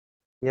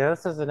 Yeah,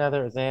 this is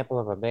another example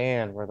of a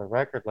band where the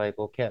record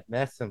label kept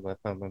messing with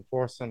them and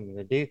forcing them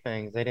to do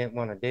things they didn't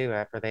want to do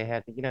after they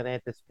had, they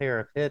had this pair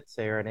of hits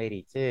there in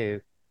 '82,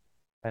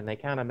 and they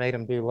kind of made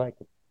them do like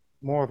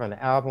more of an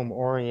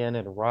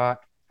album-oriented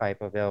rock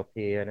type of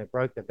LP, and it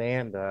broke the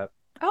band up.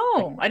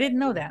 Oh, I didn't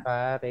know that.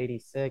 85,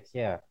 86,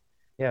 yeah.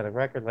 Yeah, the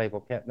record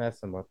label kept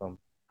messing with them.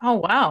 Oh,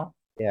 wow.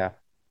 Yeah.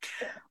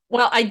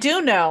 Well, I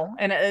do know,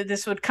 and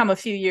this would come a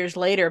few years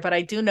later, but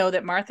I do know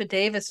that Martha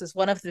Davis is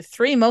one of the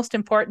 3 most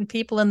important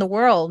people in the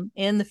world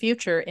in the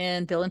future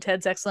in Bill and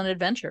Ted's Excellent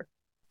Adventure.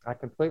 I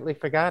completely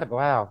forgot it.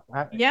 Wow.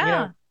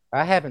 Yeah.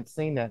 I haven't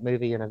seen that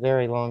movie in a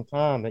very long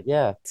time, but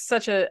yeah,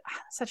 Such a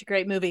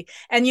great movie.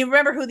 And you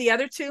remember who the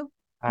other two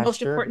I most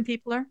sure. important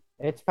people are?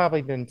 It's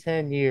probably been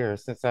 10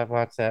 years since I've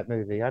watched that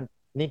movie. I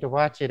need to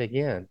watch it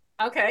again.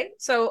 Okay,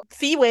 so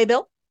Fee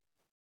Waybill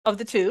of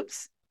the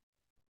Tubes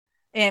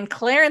and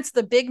Clarence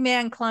the Big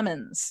Man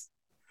Clemens.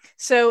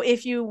 So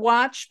if you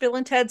watch Bill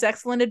and Ted's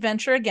Excellent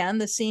Adventure again,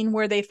 the scene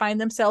where they find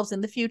themselves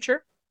in the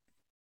future,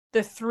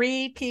 the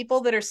three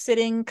people that are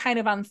sitting kind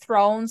of on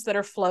thrones that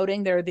are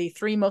floating, they're the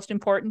three most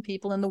important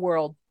people in the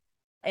world.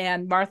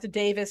 And Martha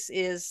Davis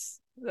is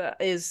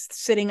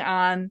sitting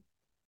on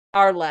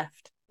our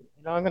left.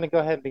 I'm going to go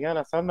ahead and be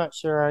honest. I'm not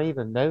sure I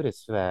even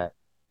noticed that.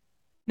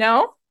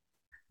 No?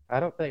 I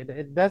don't think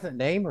it doesn't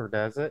name her,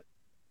 does it?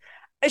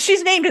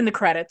 She's named in the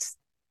credits.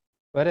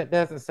 But it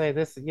doesn't say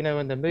this, in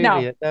the movie, No,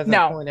 it doesn't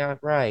no, point out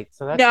right.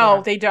 So that's what no,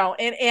 I, they don't.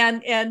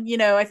 And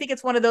I think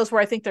it's one of those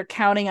where I think they're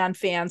counting on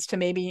fans to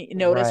maybe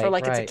notice, or right,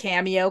 like it's a right,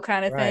 cameo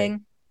kind of right.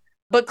 thing.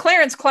 But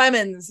Clarence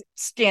Clemens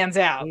stands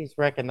out. He's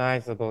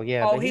recognizable,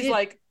 yeah, Oh, but he's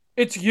like,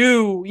 it's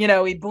you,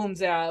 he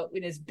booms out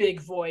in his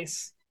big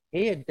voice.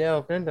 he had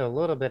delved into a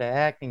little bit of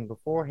acting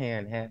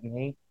beforehand, hadn't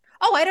he?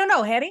 Oh, I don't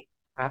know, Hattie.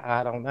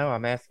 I don't know.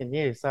 I'm asking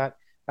you. So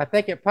I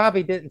think it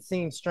probably didn't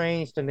seem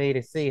strange to me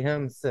to see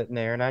him sitting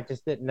there, and I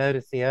just didn't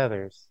notice the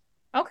others.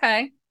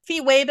 Okay.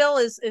 Fee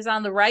Waybill is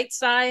on the right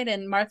side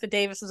and Martha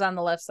Davis is on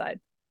the left side.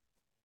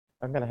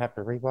 I'm gonna have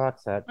to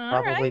rewatch that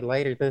All probably right.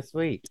 later this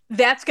week.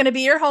 That's going to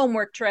be your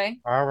homework, Trey.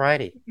 All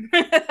righty.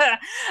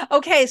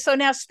 Okay, so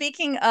now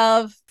speaking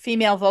of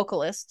female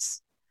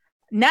vocalists,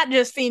 not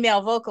just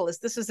female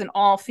vocalists, this is an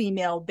all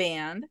female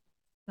band.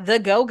 The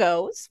Go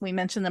Go's. We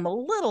mentioned them a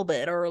little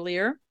bit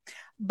earlier.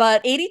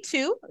 But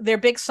 82, their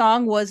big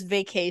song was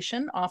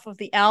Vacation off of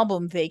the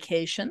album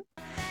Vacation.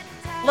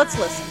 Let's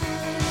listen.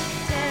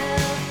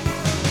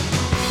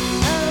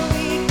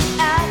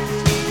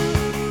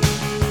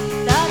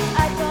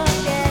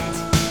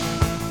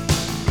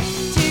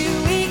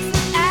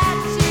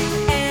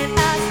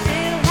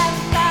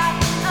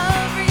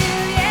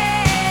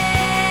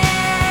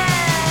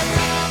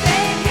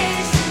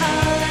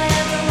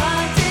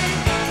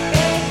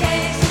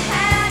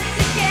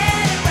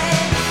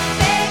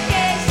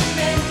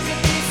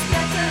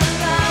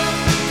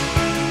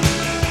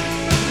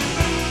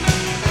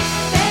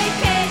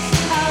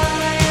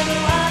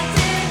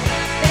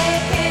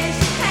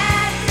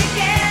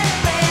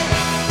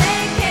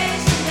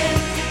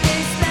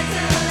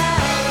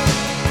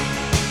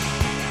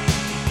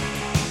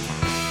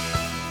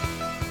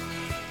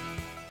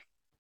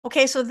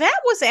 Okay, so that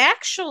was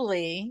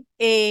actually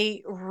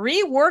a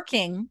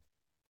reworking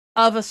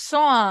of a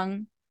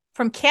song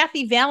from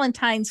Kathy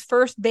Valentine's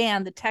first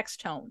band, the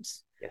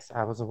Textones. Yes,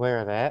 I was aware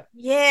of that.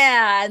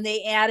 Yeah, and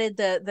they added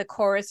the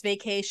chorus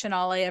Vacation,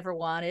 All I Ever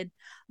Wanted.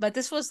 But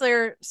this was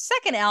their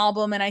second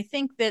album, and I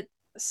think that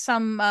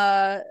some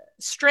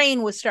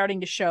strain was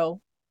starting to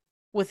show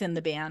within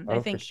the band. I Oh,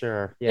 for think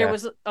sure. there Yeah.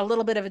 was a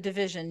little bit of a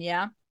division,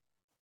 yeah.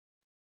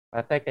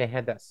 I think they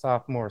had that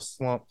sophomore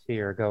slump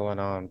here going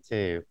on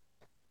too.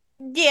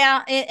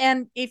 Yeah,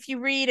 and if you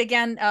read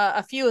again,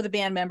 a few of the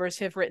band members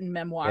have written Yep.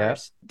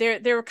 memoirs.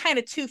 There were kind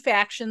of two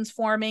factions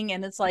forming,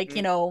 and it's like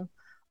Mhm.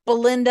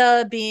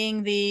 Belinda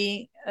being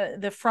the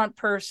front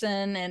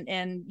person,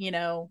 and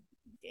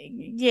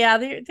yeah,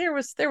 there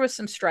was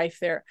some strife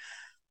there.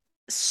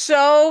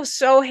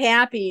 So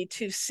happy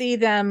to see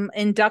them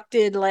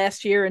inducted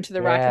last year into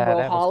the Rock and Yeah, Roll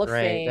that was Hall of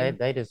great. They Fame.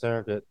 they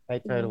deserved it. They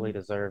totally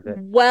deserved it.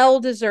 Well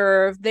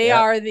deserved. They Yep.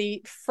 are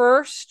the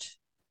first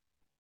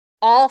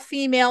all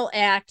female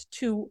act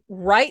to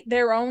write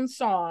their own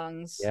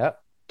songs Yep.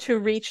 to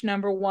reach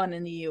number one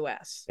in the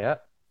US.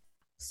 Yep.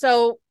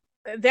 So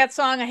that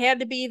song, I had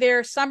to be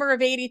there. Summer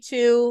of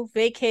 82,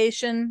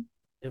 Vacation.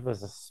 It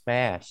was a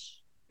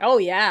smash. Oh,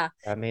 yeah.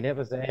 I mean, it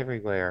was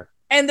everywhere.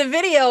 And the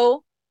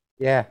video,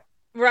 Yeah.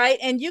 right?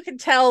 And you could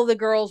tell the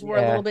girls were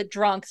a Yeah. little bit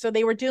drunk. So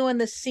they were doing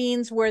the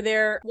scenes where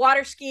they're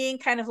water skiing,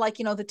 kind of like,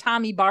 the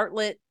Tommy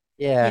Bartlett,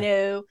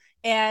 Yeah.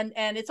 and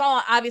it's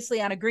all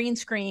obviously on a green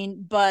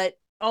screen, but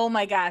oh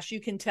my gosh,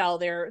 you can tell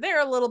they're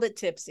a little bit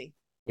tipsy.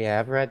 Yeah,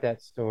 I've read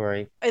that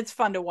story. It's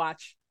fun to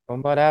watch.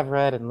 From what I've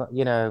read in,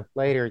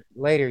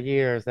 later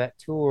years, that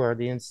tour,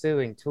 the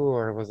ensuing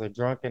tour, was a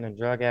drunken and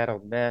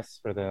drug-addled mess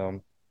for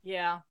them.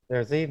 Yeah.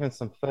 There's even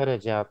some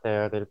footage out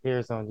there that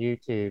appears on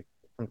YouTube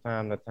from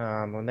time to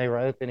time when they were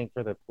opening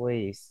for the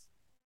Police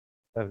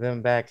of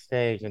them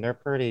backstage, and they're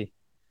pretty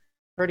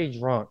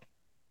drunk.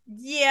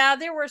 Yeah,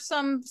 there were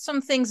some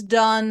things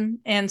done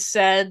and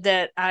said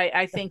that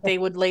I think they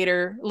would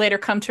later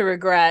come to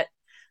regret.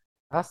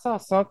 I saw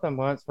something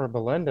once where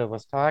Belinda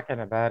was talking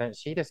about it.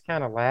 She just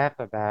kind of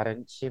laughed about it.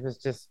 She was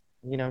just,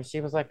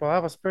 she was like, "Well, I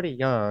was pretty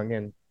young,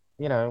 and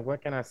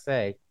what can I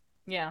say?"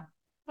 Yeah.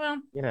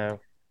 Well, You know,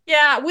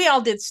 yeah, we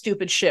all did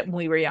stupid shit when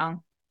we were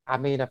young. I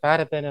mean, if I'd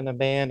have been in a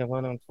band and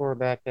went on tour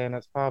back then,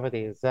 it's probably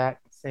the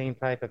exact same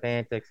type of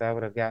antics I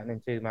would have gotten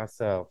into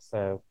myself.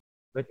 So,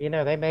 but they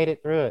made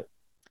it through it.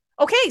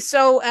 Okay,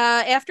 so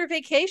after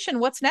Vacation,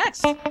 what's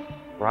next?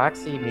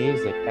 Roxy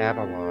Music,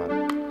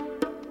 Avalon.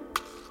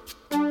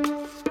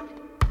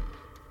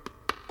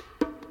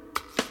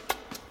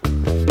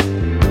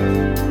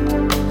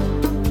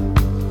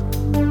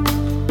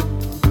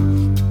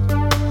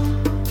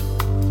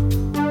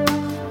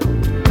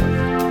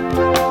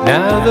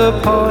 the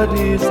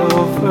party's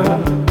over.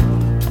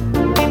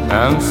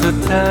 I'm so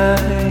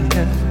tired.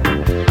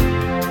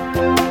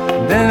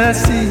 Then I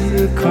see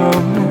you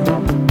coming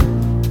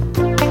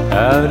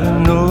out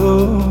of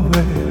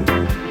nowhere.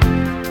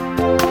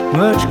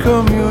 Much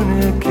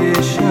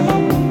communication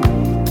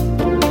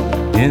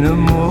in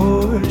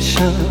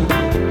emotion,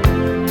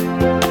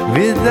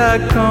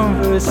 without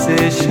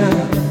conversation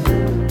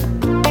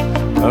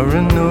or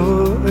a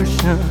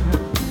notion.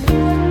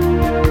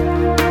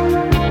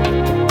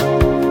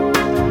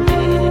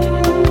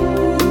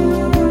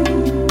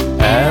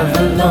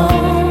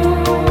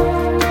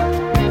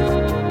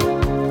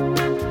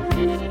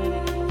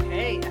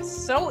 Okay,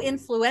 so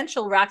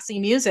influential Roxy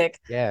music.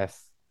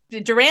 Yes.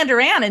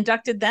 Duran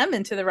inducted them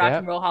into the Rock Yep,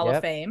 and Roll Hall of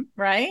yep. Fame,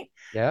 right?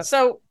 Yep.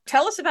 So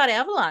tell us about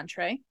Avalon,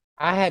 Trey.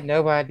 I had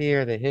no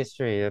idea the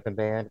history of the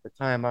band at the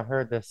time I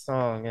heard this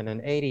song, and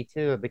in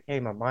 '82 it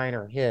became a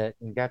minor hit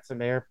and got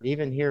some air.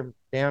 Even here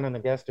down in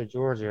Augusta,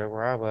 Georgia,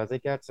 where I was,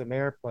 it got some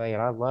airplay,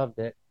 and I loved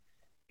it.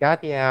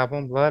 Got the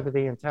album, loved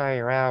the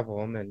entire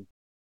album, and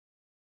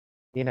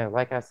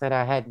like I said,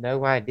 I had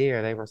no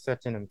idea they were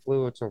such an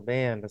influential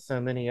band to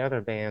so many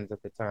other bands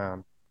at the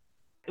time.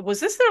 Was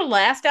this their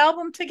last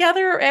album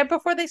together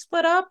before they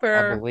split up, I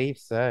or? believe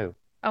so.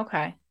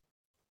 Okay.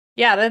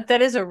 Yeah,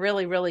 that is a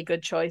really, really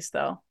good choice,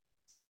 though.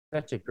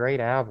 Such a great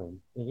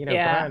album.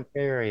 Yeah. Brian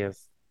Ferry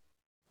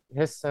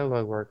his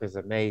solo work is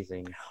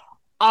amazing.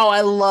 Oh, I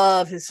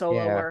love his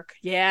solo Yeah. work.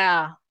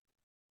 Yeah.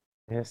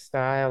 His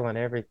style and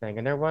everything.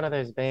 And they're one of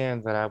those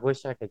bands that I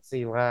wish I could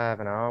see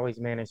live, and I always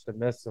manage to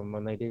miss them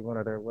when they do one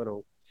of their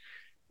little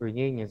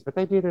reunions. But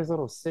they do those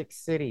little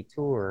 6-city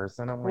tours,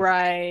 and I'm like,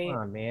 Right. come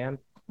on, man.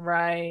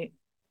 Right.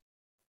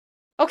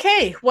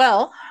 Okay,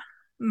 well,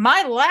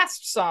 my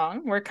last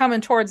song, we're coming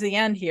towards the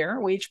end here.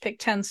 We each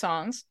picked 10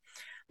 songs.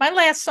 My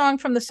last song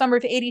from the summer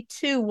of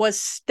 '82 was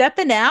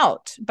Steppin'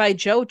 Out by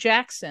Joe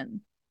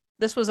Jackson.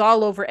 This was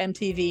all over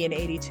MTV in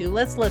 '82.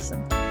 Let's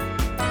listen.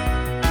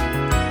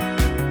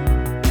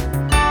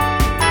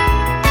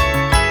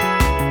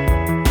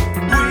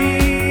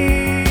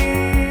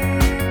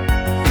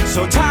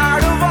 So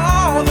tired of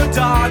all the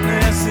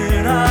darkness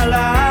in our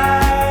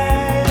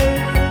lives,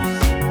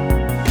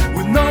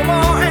 with no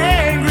more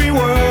angry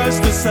words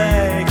to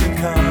say can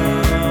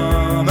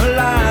come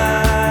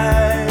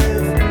alive.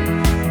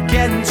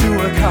 Get into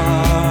a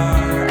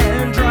car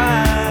and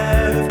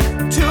drive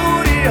to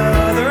the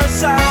other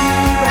side.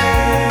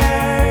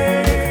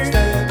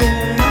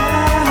 Stepping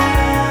out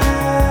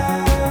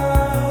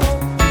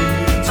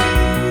into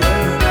the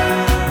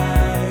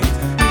light,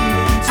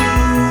 into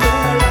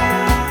the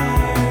light.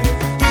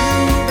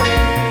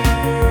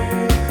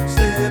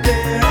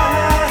 Stepping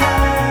out into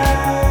the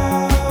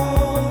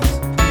light,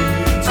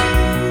 into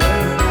the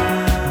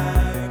light.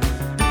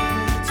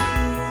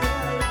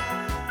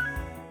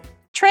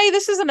 Trey,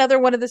 this is another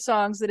one of the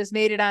songs that has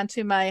made it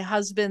onto my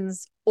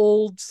husband's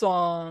old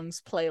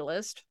songs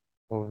playlist.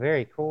 Well,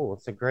 very cool.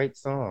 It's a great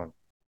song.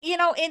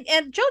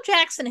 And Joe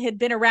Jackson had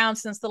been around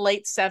since the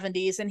late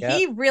 '70s, and Yep.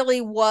 he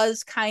really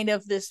was kind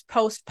of this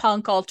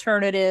post-punk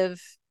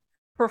alternative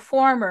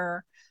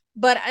performer.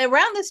 But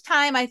around this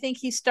time, I think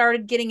he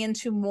started getting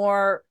into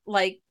more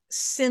like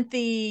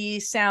synthy,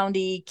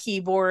 soundy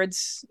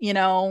keyboards. You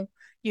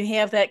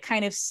have that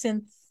kind of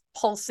synth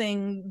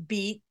pulsing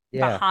beat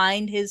Yeah.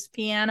 behind his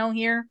piano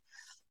here.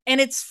 And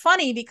it's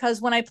funny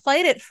because when I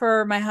played it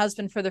for my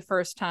husband for the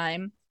first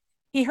time,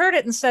 he heard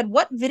it and said,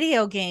 "What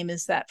video game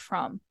is that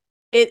from?"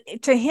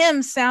 It to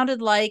him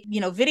sounded like,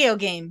 video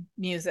game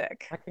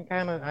music. I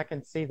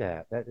can see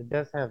that. That it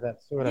does have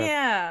that sort of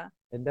Yeah.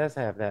 it does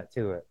have that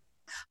to it.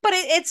 But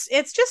it's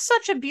just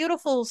such a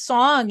beautiful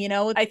song.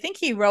 I think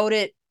he wrote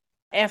it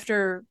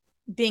after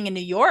being in New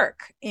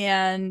York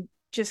and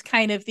just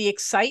kind of the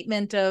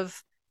excitement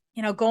of,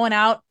 going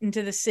out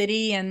into the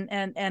city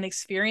and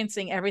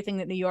experiencing everything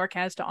that New York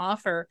has to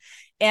offer.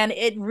 And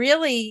it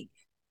really,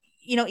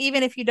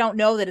 even if you don't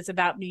know that it's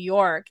about New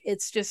York,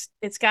 it's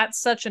got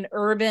such an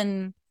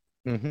urban,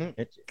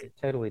 It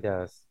totally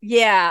does.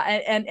 yeah,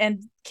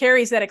 and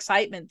carries that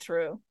excitement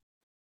through.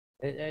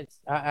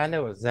 I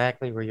know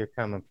exactly where you're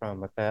coming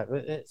from with that.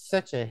 It's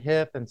such a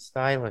hip and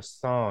stylish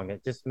song.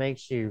 It just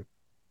makes you,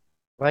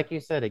 like you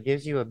said, it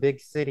gives you a big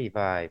city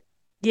vibe.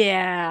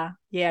 Yeah.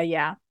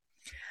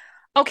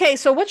 Okay,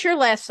 so what's your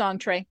last song,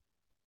 Trey?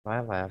 My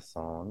last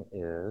song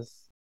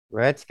is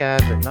Red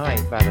Skies at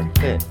Night by the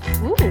Fits.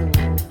 Ooh.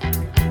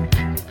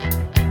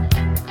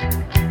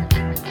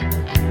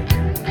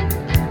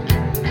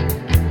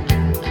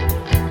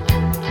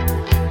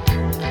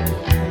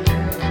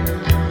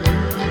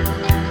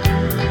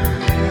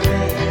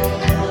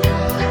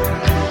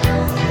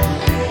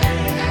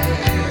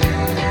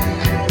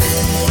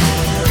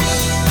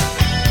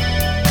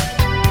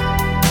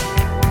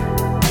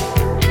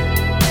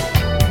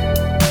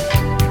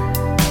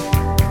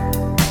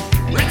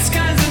 Red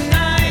skies at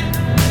night,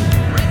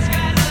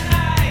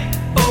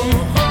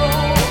 oh,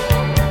 oh.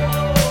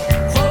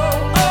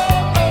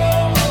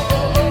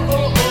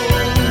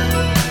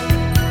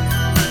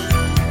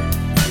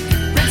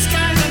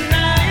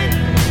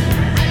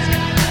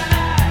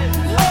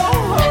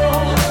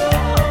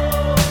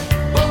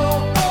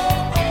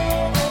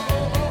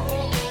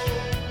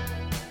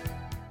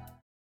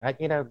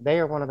 they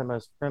are one of the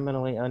most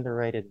criminally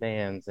underrated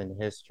bands in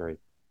history.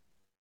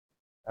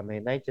 I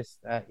mean, they just,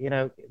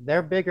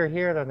 they're bigger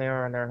here than they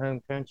are in their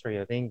home country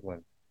of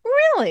England.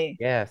 Really?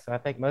 Yes, I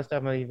think most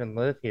of them even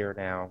live here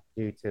now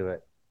due to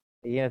it.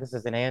 This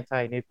is an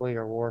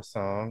anti-nuclear war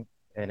song,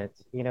 and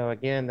it's,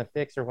 again, the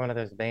Fix are one of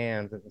those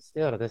bands that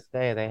still to this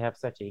day they have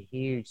such a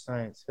huge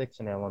science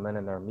fiction element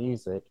in their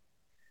music,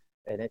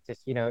 and it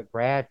just, it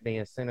grabbed me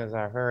as soon as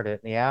I heard it.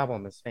 And the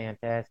album is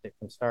fantastic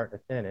from start to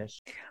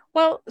finish.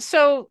 Well,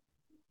 so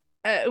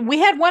we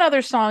had one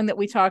other song that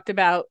we talked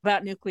about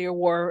nuclear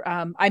war.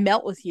 I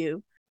Melt with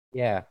You.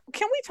 Yeah.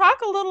 Can we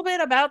talk a little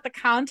bit about the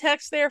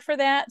context there for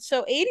that?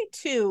 So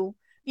 82,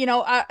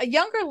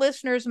 younger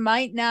listeners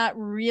might not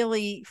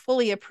really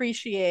fully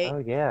appreciate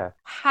Oh yeah.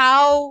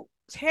 how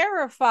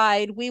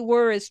terrified we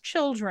were as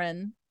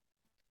children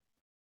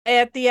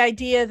at the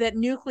idea that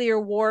nuclear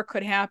war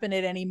could happen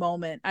at any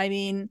moment. I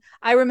mean,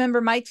 I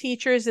remember my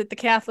teachers at the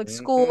Catholic Hmm.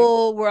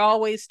 school were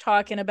always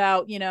talking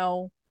about,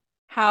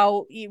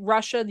 how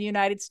Russia, the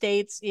United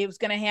States, it was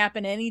going to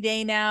happen any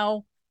day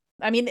now.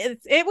 I mean,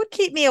 it would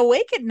keep me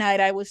awake at night.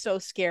 I was so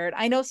scared.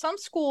 I know some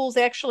schools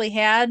actually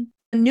had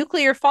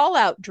nuclear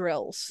fallout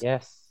drills.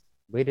 Yes.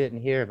 We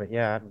didn't hear, but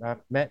yeah,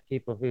 I've met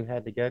people who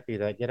had to go through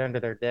that, get under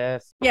their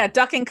desk. Yeah,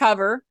 duck and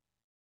cover.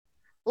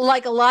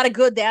 Like a lot of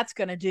good that's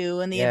going to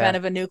do in the event Yeah.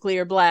 of a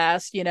nuclear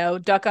blast,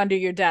 duck under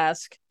your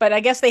desk. But I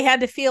guess they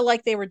had to feel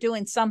like they were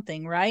doing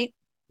something, right?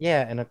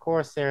 Yeah, and of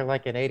course, they're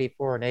like in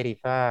 84 and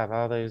 85,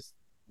 all those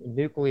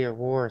nuclear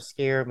war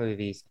scare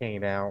movies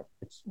came out.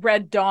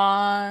 Red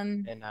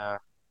Dawn. And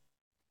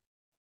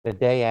the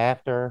day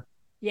after,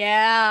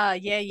 Yeah,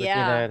 which yeah, was,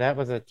 yeah. that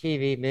was a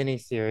TV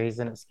miniseries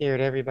and it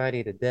scared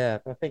everybody to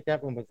death. I think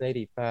that one was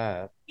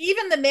 85.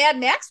 Even the Mad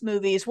Max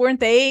movies, weren't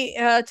they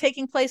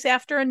taking place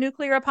after a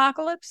nuclear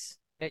apocalypse?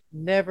 It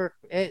never,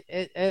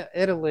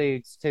 it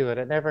alludes to it.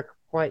 It never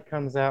quite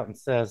comes out and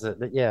says it,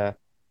 but yeah.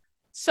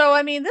 So,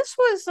 I mean, this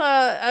was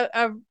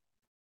a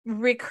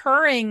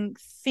recurring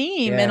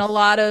theme in a Yes.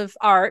 lot of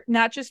art,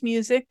 not just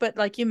music, but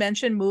like you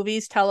mentioned,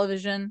 movies,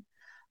 television.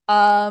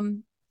 I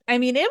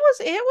mean, it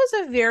was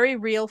a very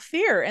real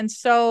fear. And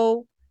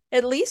so,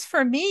 at least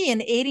for me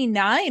in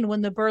 89,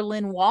 when the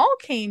Berlin Wall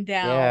came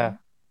Yeah. down,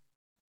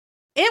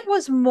 it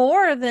was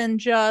more than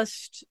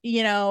just,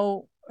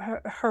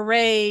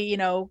 hooray,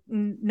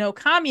 no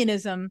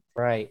communism.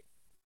 Right.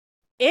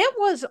 It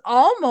was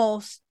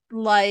almost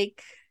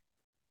like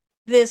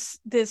this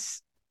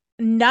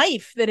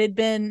knife that had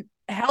been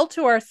held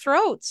to our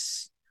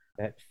throats,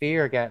 That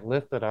fear got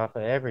lifted off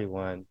of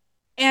everyone.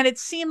 and it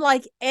seemed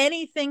like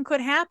anything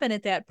could happen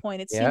at that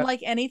point. It seemed Yep. like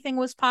anything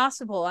was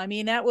possible. I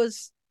mean, that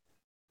was,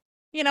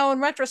 in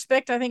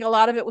retrospect, I think a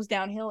lot of it was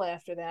downhill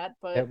after that, It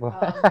but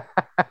was,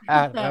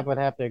 I would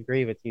have to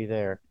agree with you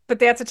there. but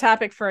that's a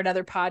topic for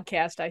another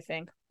podcast, I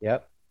think.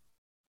 Yep.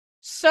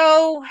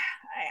 So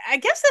I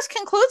guess this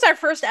concludes our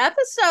first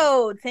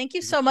episode. Thank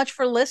you so much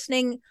for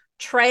listening.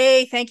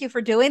 Trey, thank you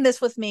for doing this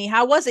with me.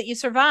 How was it? You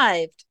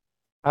survived.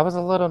 I was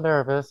a little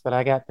nervous, but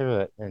I got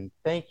through it. And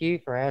thank you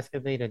for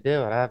asking me to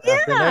do it.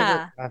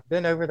 Yeah. I've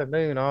been over the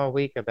moon all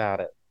week about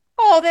it.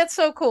 Oh, that's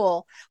so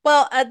cool.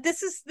 Well,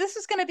 this is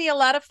going to be a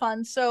lot of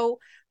fun. So,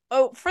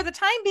 for the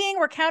time being,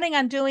 we're counting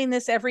on doing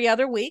this every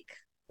other week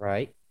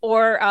Right.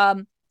 or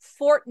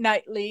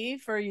fortnightly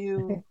for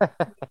you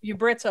you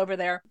Brits over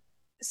there.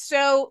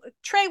 So,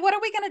 Trey, what are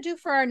we going to do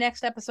for our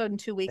next episode in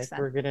 2 I weeks think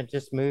we're then? gonna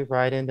just move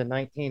right into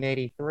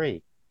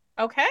 1983.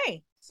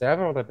 Okay.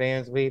 Several of the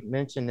bands we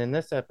mentioned in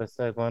this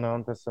episode went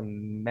on to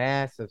some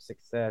massive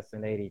success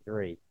in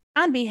 83.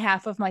 On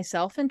behalf of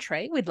myself and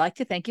Trey, we'd like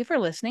to thank you for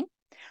listening.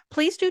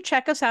 Please do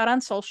check us out on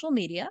social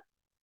media.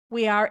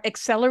 We are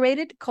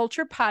Accelerated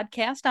Culture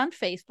Podcast on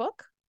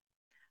Facebook.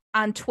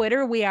 On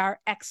Twitter, we are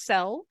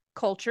Accel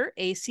Culture,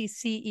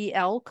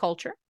 ACCEL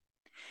Culture.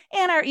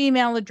 And our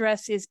email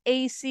address is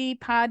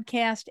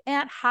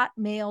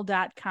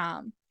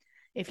acpodcast@hotmail.com.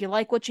 If you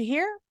like what you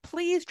hear,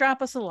 please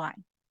drop us a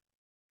line.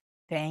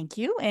 Thank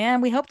you,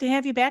 and we hope to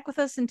have you back with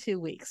us in 2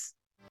 weeks.